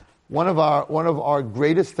loser. One of our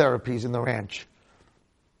greatest therapies in the ranch,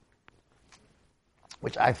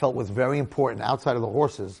 which I felt was very important outside of the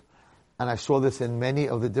horses, and I saw this in many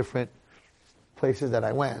of the different places that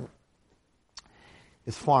I went,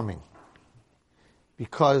 is farming.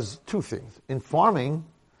 Because 2 things. In farming,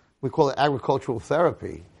 we call it agricultural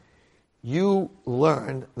therapy. You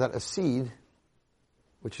learn that a seed,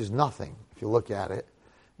 which is nothing, if you look at it,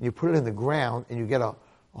 and you put it in the ground and you get a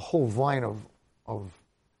whole vine of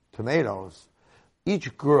tomatoes.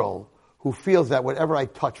 Each girl who feels that whatever I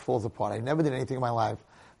touch falls apart, I never did anything in my life,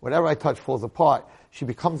 whatever I touch falls apart, she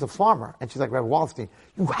becomes a farmer. And she's like, Rabbi Wallerstein,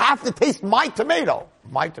 you have to taste my tomato.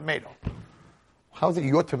 My tomato. How is it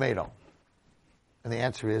your tomato? And the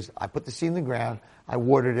answer is, I put the seed in the ground, I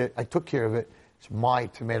watered it, I took care of it, it's my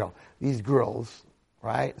tomato. These girls,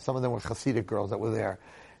 right, some of them were Hasidic girls that were there,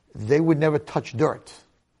 they would never touch dirt.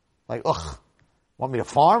 Like, ugh, want me to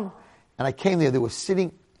farm? And I came there, they were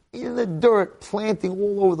sitting in the dirt, planting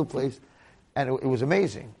all over the place, and it was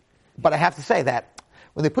amazing. But I have to say that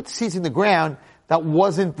when they put the seeds in the ground, that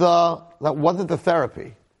wasn't the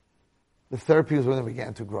therapy. The therapy was when they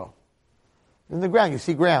began to grow. In the ground, you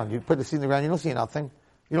see ground. You put the seed in the ground, you don't see nothing.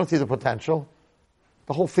 You don't see the potential.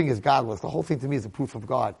 The whole thing is godless. The whole thing to me is a proof of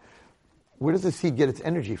God. Where does the seed get its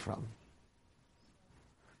energy from?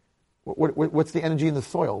 What's the energy in the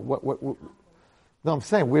soil? No, I'm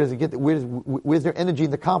saying, where does it get? Where's their energy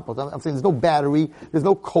in the compost? I'm saying there's no battery, there's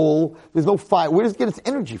no coal, there's no fire. Where does it get its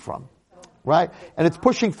energy from? Right? And it's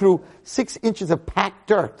pushing through 6 inches of packed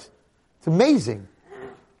dirt. It's amazing.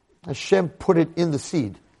 Hashem put it in the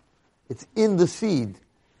seed. It's in the seed.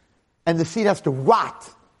 And the seed has to rot.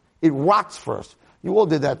 It rots first. You all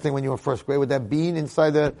did that thing when you were in first grade with that bean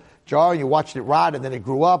inside the jar, and you watched it rot, and then it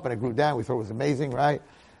grew up, and it grew down. We thought it was amazing, right?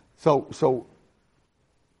 So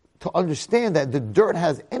to understand that the dirt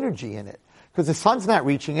has energy in it. Because the sun's not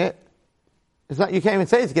reaching it. It's not. You can't even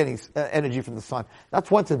say it's getting energy from the sun. That's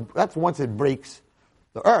once it breaks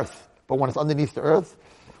the earth. But when it's underneath the earth,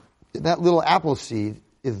 that little apple seed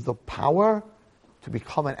is the power to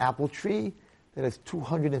become an apple tree that has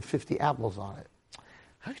 250 apples on it.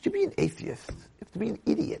 How could you be an atheist? You have to be an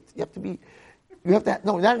idiot.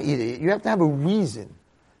 No, not an idiot. You have to have a reason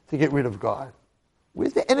to get rid of God.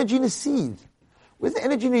 Where's the energy in a seed? Where's the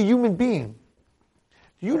energy in a human being?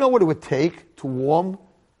 Do you know what it would take to warm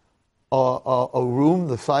a room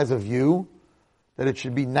the size of you, that it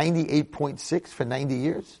should be 98.6 for 90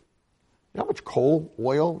 years? You know how much coal,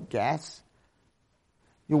 oil, gas?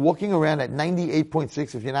 You're walking around at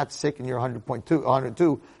 98.6 if you're not sick and you're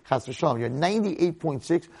 102, chas v'shalom. You're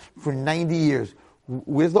 98.6 for 90 years.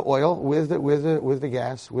 Where's the oil? Where's the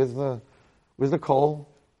gas? Where's the coal?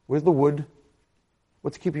 Where's the wood?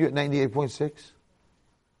 What's keeping you at 98.6?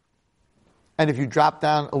 And if you drop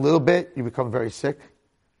down a little bit, you become very sick.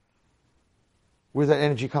 Where's that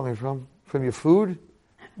energy coming from? From your food?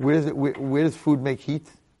 Where does food make heat?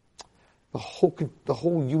 The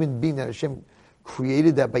whole human being that Hashem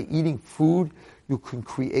created, that by eating food, you can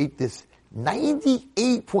create this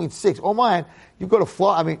 98.6. Oh man, you go to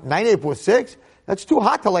Florida, 98.6? That's too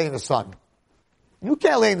hot to lay in the sun. You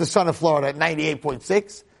can't lay in the sun in Florida at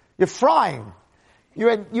 98.6. You're frying.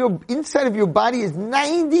 Your inside of your body is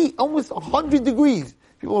 90, almost 100 degrees.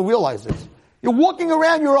 People don't realize this. You're walking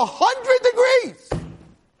around, you're 100 degrees.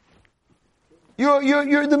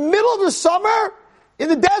 You're in the middle of the summer in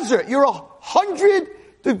the desert. You're 100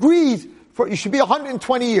 degrees you should be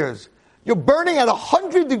 120 years. You're burning at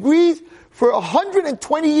 100 degrees for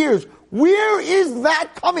 120 years. Where is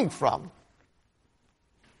that coming from?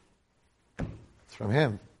 It's from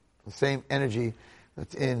Him. The same energy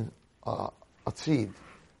that's in a seed.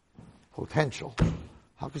 Potential.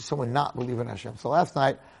 How could someone not believe in Hashem? So last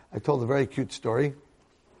night, I told a very cute story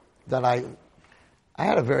that I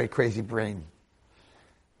had a very crazy brain.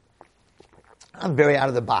 I'm very out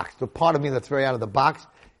of the box. The part of me that's very out of the box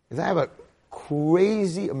is I have a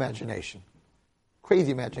crazy imagination.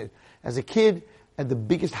 Crazy imagination. As a kid, I had the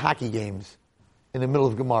biggest hockey games in the middle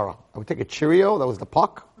of Gemara. I would take a Cheerio, that was the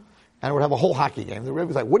puck, and I would have a whole hockey game. The Rebbe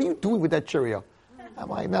was like, what are you doing with that Cheerio? I'm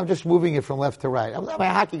like, no, I'm just moving it from left to right. I was having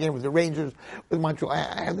a hockey game with the Rangers, with Montreal.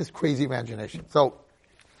 I have this crazy imagination. So,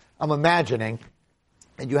 I'm imagining,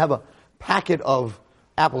 and you have a packet of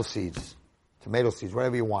apple seeds, tomato seeds,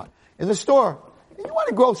 whatever you want, in the store, and you want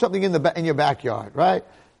to grow something in your backyard, right?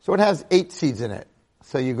 So it has 8 seeds in it.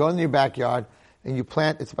 So you go in your backyard and you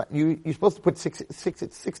plant. You're supposed to put 6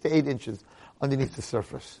 to 8 inches underneath the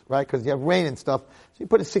surface, right? Because you have rain and stuff. So you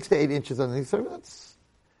put it 6 to 8 inches underneath the surface.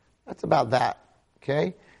 That's about that,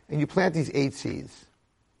 okay? And you plant these 8 seeds,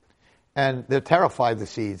 and they're terrified, the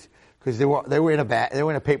seeds, because they were in a bag, they were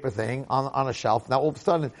in a paper thing on a shelf. Now all of a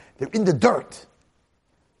sudden they're in the dirt,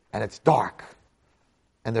 and it's dark,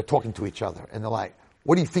 and they're talking to each other, and they're like,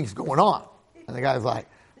 "What do you think's going on?" And the guy's like,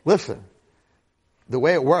 "Listen, the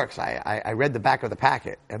way it works, I read the back of the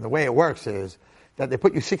packet, and the way it works is that they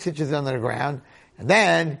put you 6 inches under the ground, and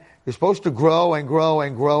then you're supposed to grow and grow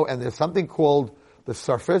and grow, and there's something called the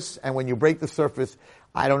surface, and when you break the surface,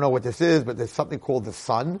 I don't know what this is, but there's something called the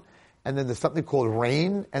sun, and then there's something called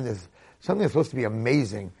rain, and there's something that's supposed to be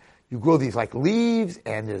amazing. You grow these like leaves,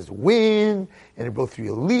 and there's wind, and it blows through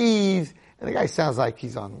your leaves," and the guy sounds like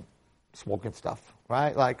he's on smoking stuff,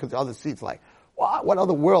 right? Like, because the other seeds like, what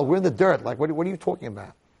other world? We're in the dirt. Like, what are you talking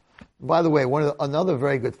about? By the way, another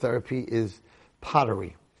very good therapy is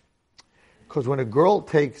pottery. Because when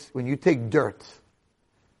you take dirt,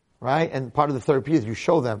 right, and part of the therapy is you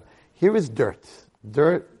show them, here is dirt.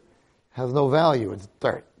 Dirt has no value. It's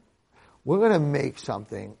dirt. We're going to make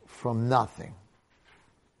something from nothing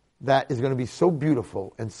that is going to be so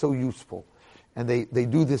beautiful and so useful. And they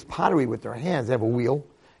do this pottery with their hands. They have a wheel.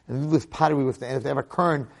 And they do this pottery with their hands. If they have a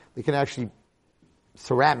kern, they can actually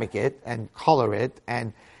ceramic it and color it,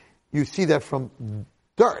 and you see that from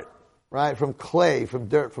dirt, right? From clay, from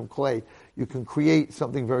dirt, from clay, you can create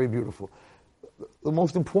something very beautiful. The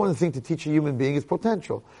most important thing to teach a human being is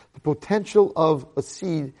potential. The potential of a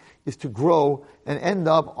seed is to grow and end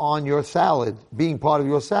up on your salad, being part of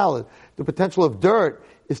your salad. The potential of dirt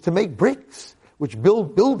is to make bricks, which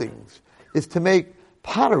build buildings, is to make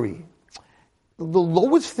pottery. The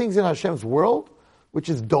lowest things in Hashem's world, which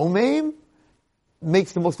is domain,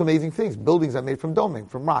 makes the most amazing things. Buildings are made from domain,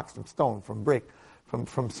 from rocks, from stone, from brick,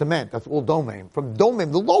 from cement. That's all domain. From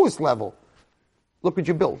domain, the lowest level, look what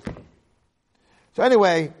you build. So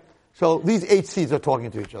anyway, these 8 seeds are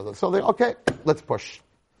talking to each other. So okay, let's push.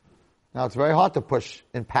 Now it's very hard to push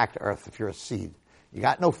in packed earth if you're a seed. You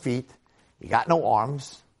got no feet, you got no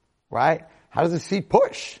arms, right? How does the seed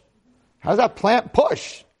push? How does that plant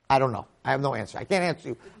push? I don't know. I have no answer. I can't answer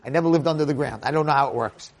you. I never lived under the ground. I don't know how it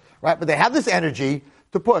works. Right? But they have this energy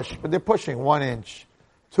to push. But they're pushing 1 inch,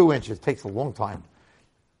 2 inches. It takes a long time.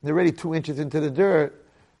 They're already 2 inches into the dirt.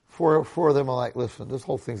 Four of them are like, listen, this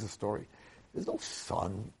whole thing's a story. There's no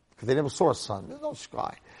sun, because they never saw a sun. There's no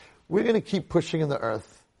sky. We're going to keep pushing in the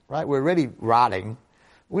earth, right? We're already rotting.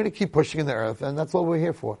 We're going to keep pushing in the earth, and that's all we're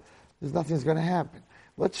here for. There's nothing's going to happen.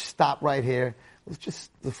 Let's stop right here. Let's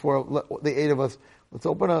just, the 8 of us, let's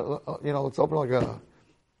open like a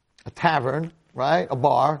tavern, right? A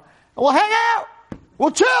bar, and we'll hang out.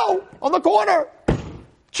 We'll chill on the corner.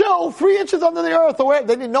 Chill 3 inches under the earth.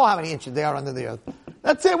 They didn't know how many inches they are under the earth.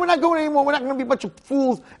 That's it. We're not going anymore. We're not going to be a bunch of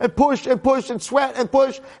fools and push and sweat and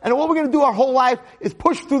push. And all we're going to do our whole life is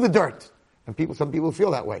push through the dirt. And some people feel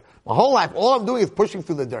that way. My whole life, all I'm doing is pushing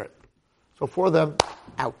through the dirt. So 4 of them,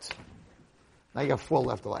 out. Now you got 4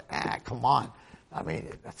 left. They're like, come on. I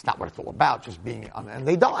mean, that's not what it's all about, just being, and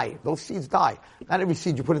they die. Those seeds die. Not every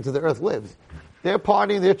seed you put into the earth lives. They're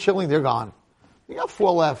partying, they're chilling, they're gone. You got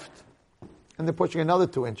 4 left. And they're pushing another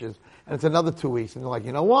 2 inches. And it's another 2 weeks. And they're like,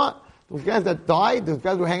 you know what? Those guys that died, those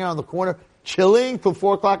guys who were hanging out on the corner, chilling till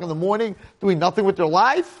 4 o'clock in the morning, doing nothing with their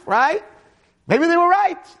life, right? Maybe they were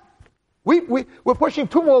right. We're pushing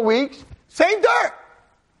 2 more weeks, same dirt.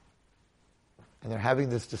 And they're having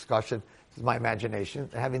this discussion. This is my imagination.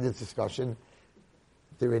 They're having this discussion.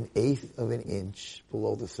 They're 1/8 of an inch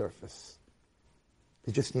below the surface.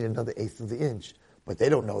 They just need another 1/8 of the inch. But they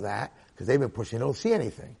don't know that because they've been pushing. They don't see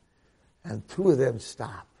anything. And 2 of them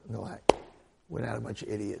stop. And they're like, we're not a bunch of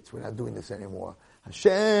idiots. We're not doing this anymore.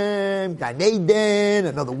 Hashem, Gan Eden,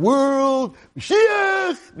 another world,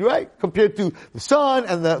 Mashiach, right? Compared to the sun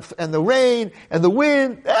and the rain and the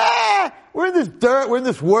wind. We're in this dirt. We're in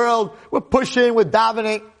this world. We're pushing. We're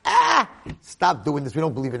davening. Stop doing this. We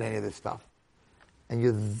don't believe in any of this stuff. And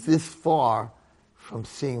you're this far from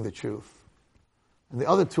seeing the truth. And the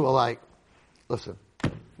other 2 are like, listen,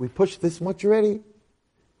 we pushed this much already.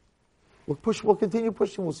 We'll continue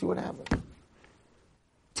pushing. We'll see what happens.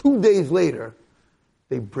 2 days later,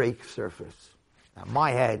 they break surface. Now,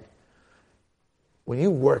 my head, when you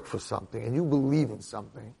work for something and you believe in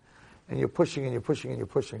something, and you're pushing and you're pushing and you're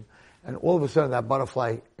pushing, and all of a sudden that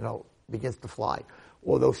butterfly, begins to fly,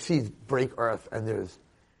 or those seeds break earth and there's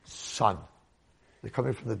sun. They're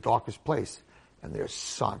coming from the darkest place, and there's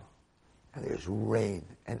sun, and there's rain,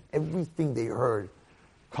 and everything they heard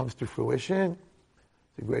comes to fruition.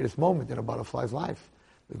 The greatest moment in a butterfly's life,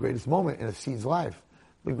 the greatest moment in a seed's life,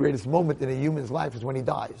 the greatest moment in a human's life is when he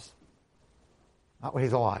dies, not when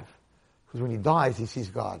he's alive. Because when he dies, he sees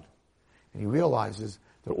God, and he realizes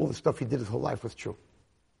that all the stuff he did his whole life was true.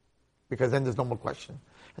 Because then there's no more question.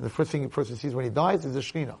 And the first thing a person sees when he dies is the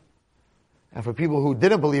Shekhinah. And for people who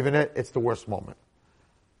didn't believe in it, it's the worst moment.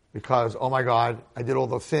 Because, oh my God, I did all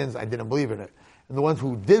those sins, I didn't believe in it. And the ones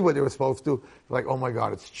who did what they were supposed to, they're like, oh my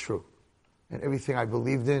God, it's true. And everything I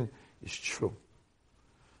believed in is true.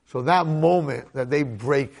 So that moment that they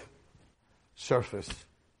break surface,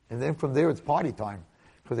 and then from there it's party time.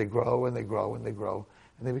 Because they grow and they grow and they grow,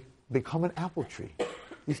 and they become an apple tree.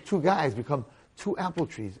 These 2 guys become 2 apple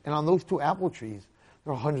trees. And on those 2 apple trees,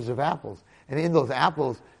 there are hundreds of apples. And in those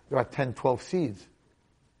apples, there are 10, 12 seeds.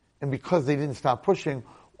 And because they didn't stop pushing,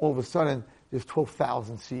 all of a sudden, there's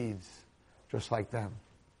 12,000 seeds just like them.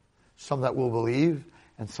 Some that will believe,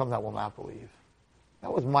 and some that will not believe.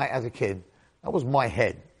 That was as a kid, that was my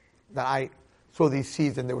head. That I saw these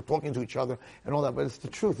seeds and they were talking to each other and all that, but it's the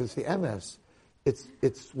truth, it's the MS.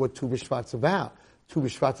 It's what Tu B'Shvat's about. Tu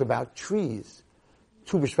B'Shvat's about trees.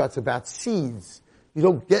 Tu B'Shvat's about seeds. You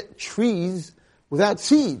don't get trees without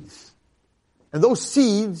seeds. And those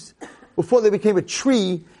seeds, before they became a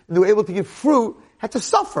tree and they were able to give fruit, had to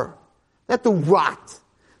suffer. They had to rot.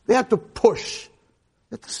 They had to push.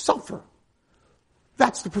 They had to suffer.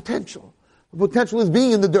 That's the potential. The potential is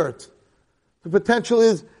being in the dirt. The potential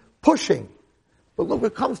is pushing. But look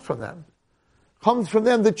what comes from them. Comes from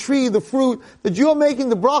them, the tree, the fruit, that you're making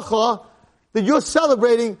the bracha, that you're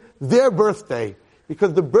celebrating their birthday.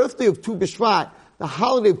 Because the birthday of Tu B'Shvat, the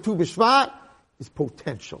holiday of Tu B'Shvat, is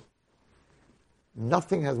potential.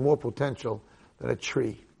 Nothing has more potential than a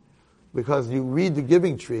tree. Because you read the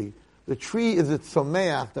giving tree, the tree is a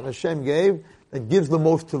tzomeach that Hashem gave that gives the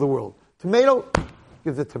most to the world. Tomato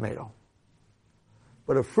gives a tomato.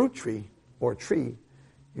 But a fruit tree, or a tree,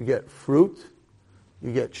 you get fruit,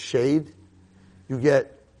 you get shade, you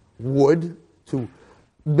get wood to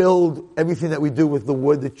build everything that we do with the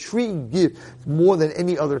wood. The tree gives more than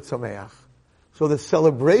any other tzomeach. So the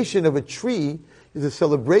celebration of a tree is a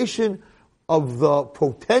celebration of the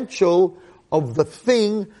potential of the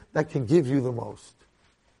thing that can give you the most.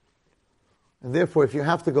 And therefore, if you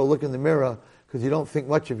have to go look in the mirror because you don't think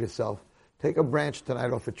much of yourself, take a branch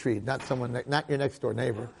tonight off a tree, not your next door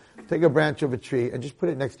neighbor. Take a branch of a tree and just put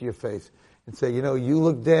it next to your face and say, you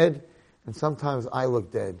look dead, and sometimes I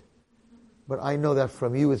look dead. But I know that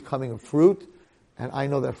from you is coming a fruit, and I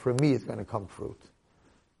know that from me is going to come fruit.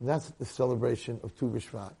 And that's the celebration of Tu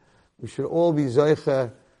B'Shvat. We should all be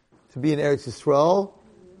Zoicha to be in Eretz Yisrael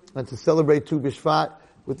and to celebrate Tu B'Shvat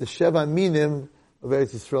with the Sheva Minim of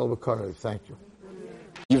Eretz Yisrael B'Karev. Thank you.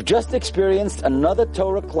 You've just experienced another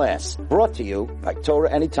Torah class brought to you by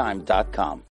TorahAnytime.com.